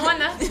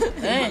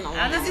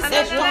This is wanna- a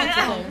I wanna-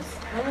 short.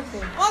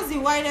 What's the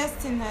widest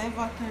thing I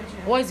ever told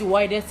you? What is the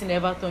widest thing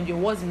ever turned you?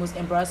 What's the most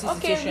embarrassing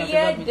situation you've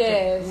ever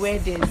been to?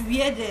 Weirdest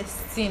Weirdest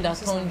thing that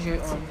turned you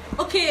on.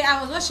 Okay,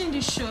 I was watching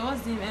this show.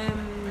 What's the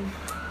name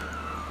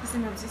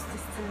of this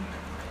thing?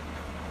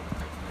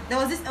 There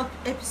was this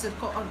episode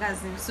called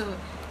Orgasm. So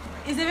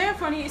it's a very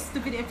funny,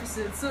 stupid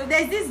episode. So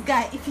there's this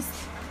guy. If he's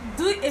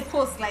doing a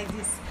post like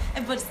this,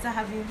 everybody start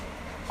having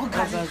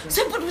orgasm.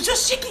 So everybody was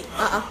just shaking.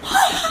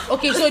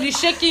 Okay, so the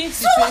shaking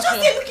So I was just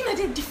situation. there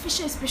looking at the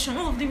facial expression.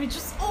 All of them were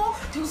just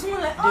there was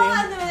someone like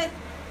and they were like.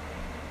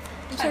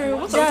 Sorry,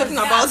 what are you talking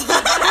about?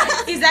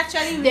 It's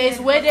actually There's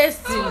weirdest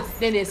thing,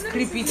 then there's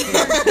creepy thing.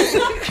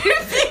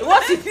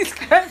 What if it's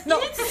creepy? No,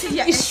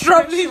 it's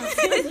troubling.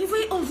 The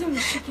way all of them were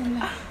shaking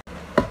like.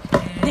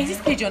 There's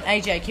this page on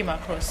IG I came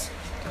across.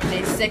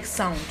 There's sex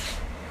sound.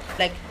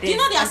 Like You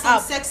know there are an some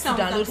app sex to sounds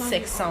that download turn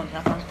sex you sound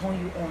that can turn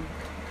you on.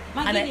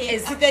 Maggie, And I they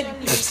hesitated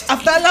actually-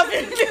 after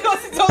laughing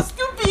because it was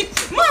stupid.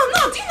 Mom,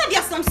 no, do you know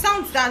there are some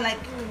sounds that like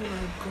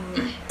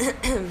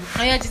And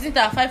yeah, just think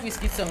that 5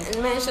 whiskey songs.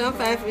 Mention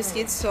 5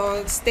 whiskey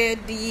salt,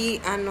 steady,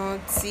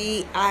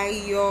 anoti,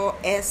 ayo,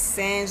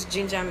 essence,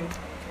 ginger me.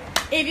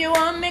 If you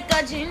want make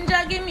a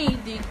ginger, give me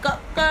the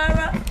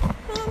cockara.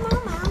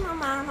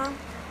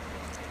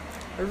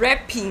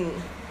 Rapping.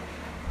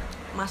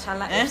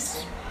 Mashallah.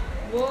 Yes.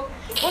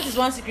 What is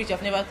one secret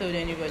you've never told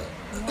anybody?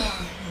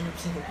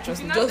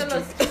 Just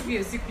Be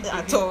a secret.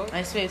 at all.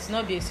 I swear it's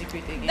not be a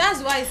secret again.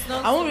 that's why it's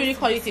not. I won't really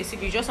call it a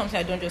secret, just something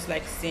I don't just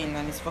like saying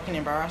and it's fucking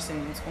embarrassing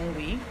in its own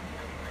way.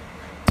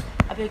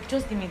 I beg,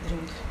 just give me a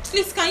drink.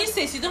 Please, can you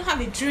say you don't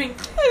have a drink?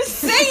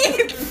 Say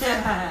it.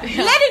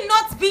 Let it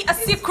not be a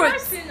secret.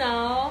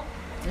 Personal.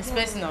 It's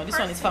personal. This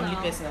one is family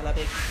personal, I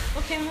beg.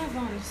 Okay, move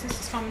on. Since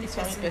it's family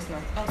Family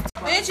personal.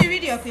 Why don't you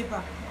read your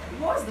paper?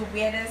 What's the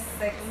weirdest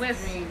sex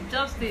West, dream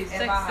just this.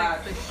 Sex, ever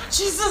had? sex.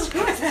 Jesus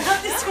Christ, I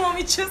have this one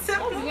with Joseph.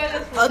 What's the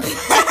weirdest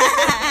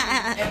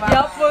Ever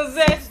You're had?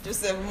 possessed.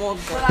 Joseph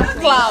Morgan.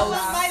 Clouds.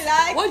 My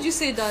life. What'd you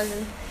say,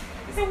 darling?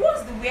 So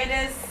what's the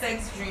weirdest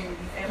sex dream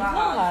you've ever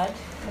had?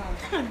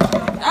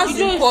 That's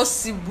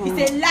impossible.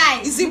 It's a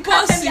lie. It's You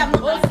can't tell me I'm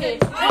impossible. not- Okay,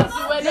 what's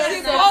the weirdest It's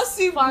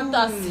impossible.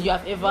 fantasy you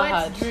have ever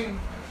had? dream?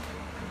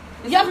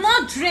 You have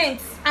not drank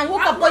and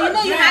woke up, but you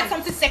know you had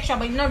something sexual,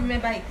 but you don't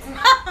remember it.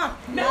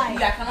 No, I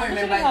cannot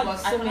remember it, but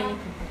so many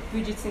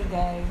Bridgerton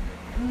guys.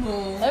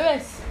 No.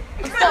 Yes.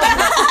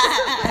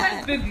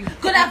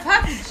 Could have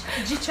had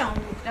Jichan.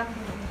 That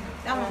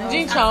one.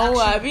 Jin Chao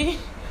Abi.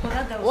 But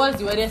that guy was- What's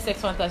the weirdest sex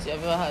fantasy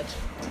you've ever had?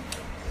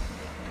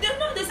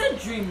 They said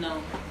dream now.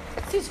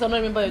 Since you cannot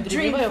remember your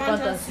dream, remember your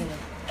fantasy.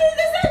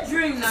 They said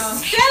dream now. Tell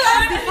us the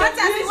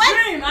fantasy. What?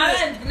 Dream. I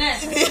read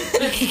next.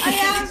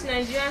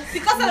 Nigerian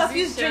Because all of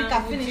you drink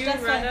and would finish, you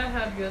that's rather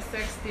have your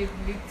sex tape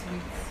leaked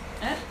with?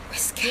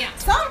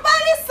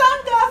 Somebody sung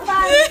the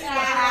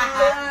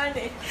fire.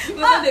 I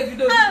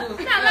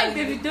like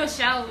Davido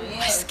shower.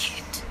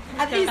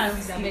 At least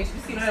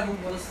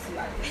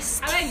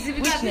I like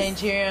Davido. Which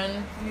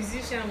Nigerian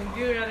Musician would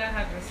you rather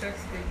have your sex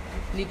tape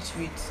licked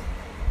with?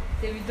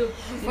 Davido.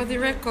 For the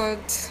record,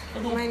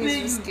 mine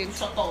is whiskey.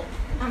 Shut up.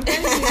 I'm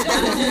telling you,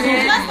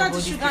 that's not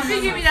the sugar. If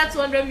you give me that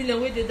 200 million,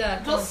 where did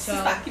that? Just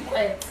sister, keep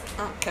quiet.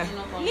 Okay.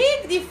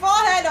 Leave the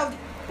forehead of.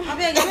 I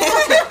beg you.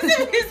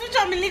 Switch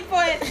on me, leave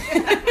forehead.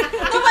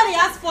 Nobody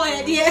has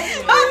forehead here.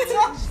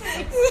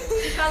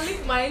 You can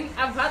lick mine.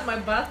 I've had my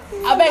bath.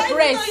 I beg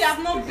rest. You have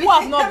no Who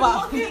have no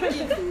bath?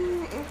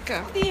 Okay.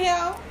 What the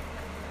hell?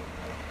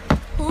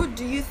 Who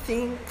do you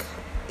think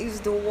is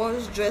the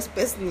worst dressed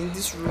person in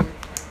this room?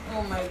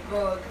 Oh my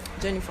god.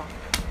 Jennifer.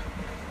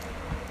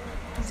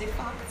 It's a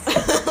fact.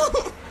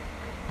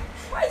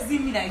 Why is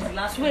it me that is the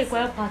last Twerk person?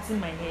 while patting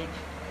my head.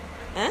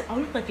 Eh? I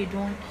look like a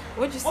donkey.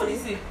 What'd you What do you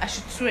say? say? I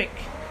should twerk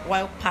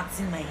while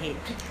patting my head.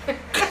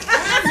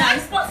 Nah,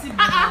 it's possible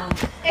now.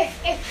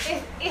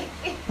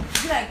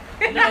 Like,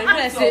 When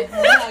I say,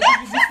 when I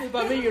give you this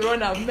paper, when you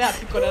run out, may I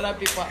pick another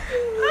paper.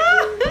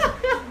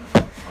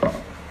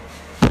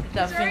 It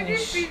has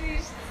finished.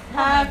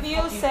 Have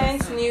you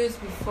sent news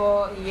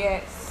before?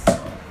 Yes. To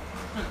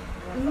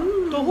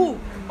who?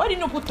 Why did you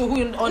not put to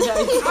who under it?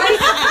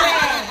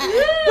 To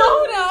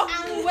who now?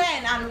 And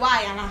when and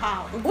why and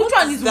how? Which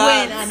one is that?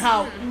 when and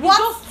how? What?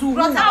 Just to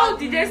What who? How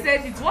did they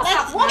send it? What's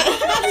happening? What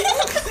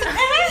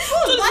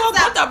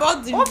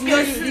about the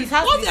Obviously, it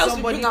has to What be else we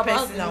somebody bring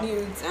about personal. the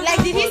nudes?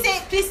 Like, did he say,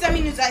 please send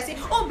me news? I say,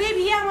 oh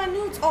baby, here are my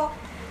nudes. Or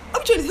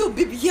I'm trying to tell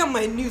baby, hear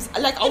my news.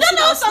 Like, I'll you don't sit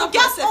know and some snap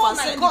girls. myself Oh and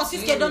my send gosh, it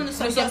this to girl you. don't know No,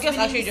 some some girls girls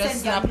really actually just send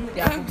snap their their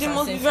nudes. boobs They and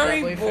must send be to their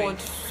very boyfriend. bored.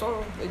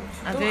 So,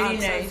 I'm don't very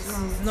answer nice. it.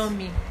 It's not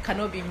me.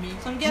 Cannot be me.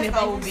 Some girls Never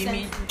can will even be send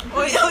me.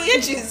 Oh, yeah,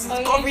 she's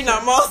covering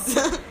her mouth.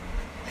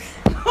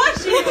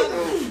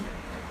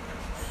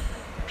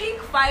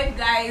 pick 5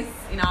 guys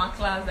in our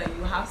class that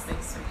you have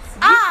sex with.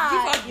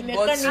 Give Give her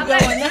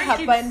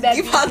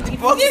the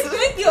bottle. Give Give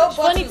her the bottle.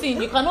 Funny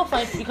thing, you cannot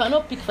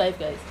pick 5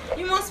 guys.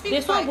 You must pick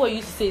There's one five. boy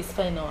used to say is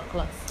fine in our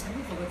class. Have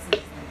you forgotten his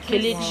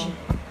name? Kelechi.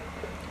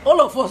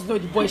 All of us know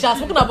the boy. She has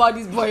spoken about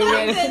this boy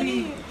well.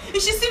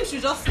 If she seems to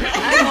just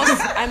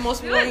I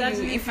must warn that's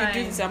you, really if you do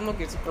fine. this, I'm not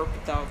going to crop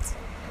it out.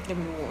 let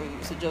me warn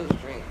you. So just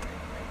drink.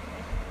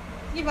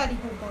 Give her the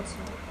whole bottle.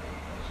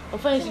 Oh,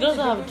 fine, she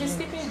doesn't have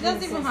She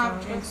doesn't even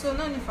have drink, so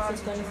no need for her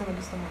to drink.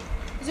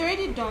 It's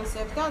already done,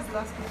 Seth. That's the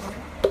last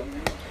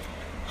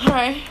one.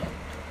 Alright.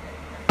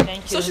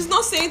 Thank you. So she's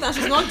not saying that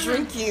she's not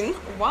drinking.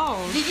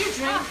 Wow. Did you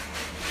drink?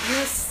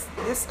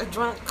 Yes, I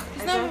drank.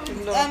 It's I not.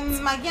 drank a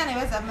lot. Maggie and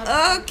Ewes have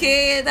not.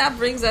 Okay, that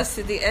brings us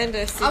to the end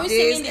of Are we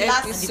today's singing the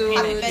last episode.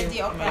 happy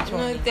birthday opera?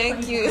 No,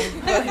 thank you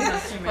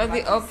for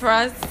the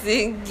opera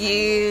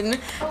singing.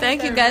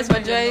 Thank you guys for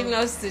joining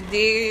us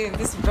today in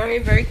this very,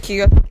 very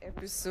chaotic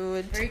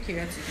episode. Very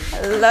chaotic.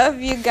 I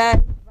love you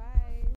guys.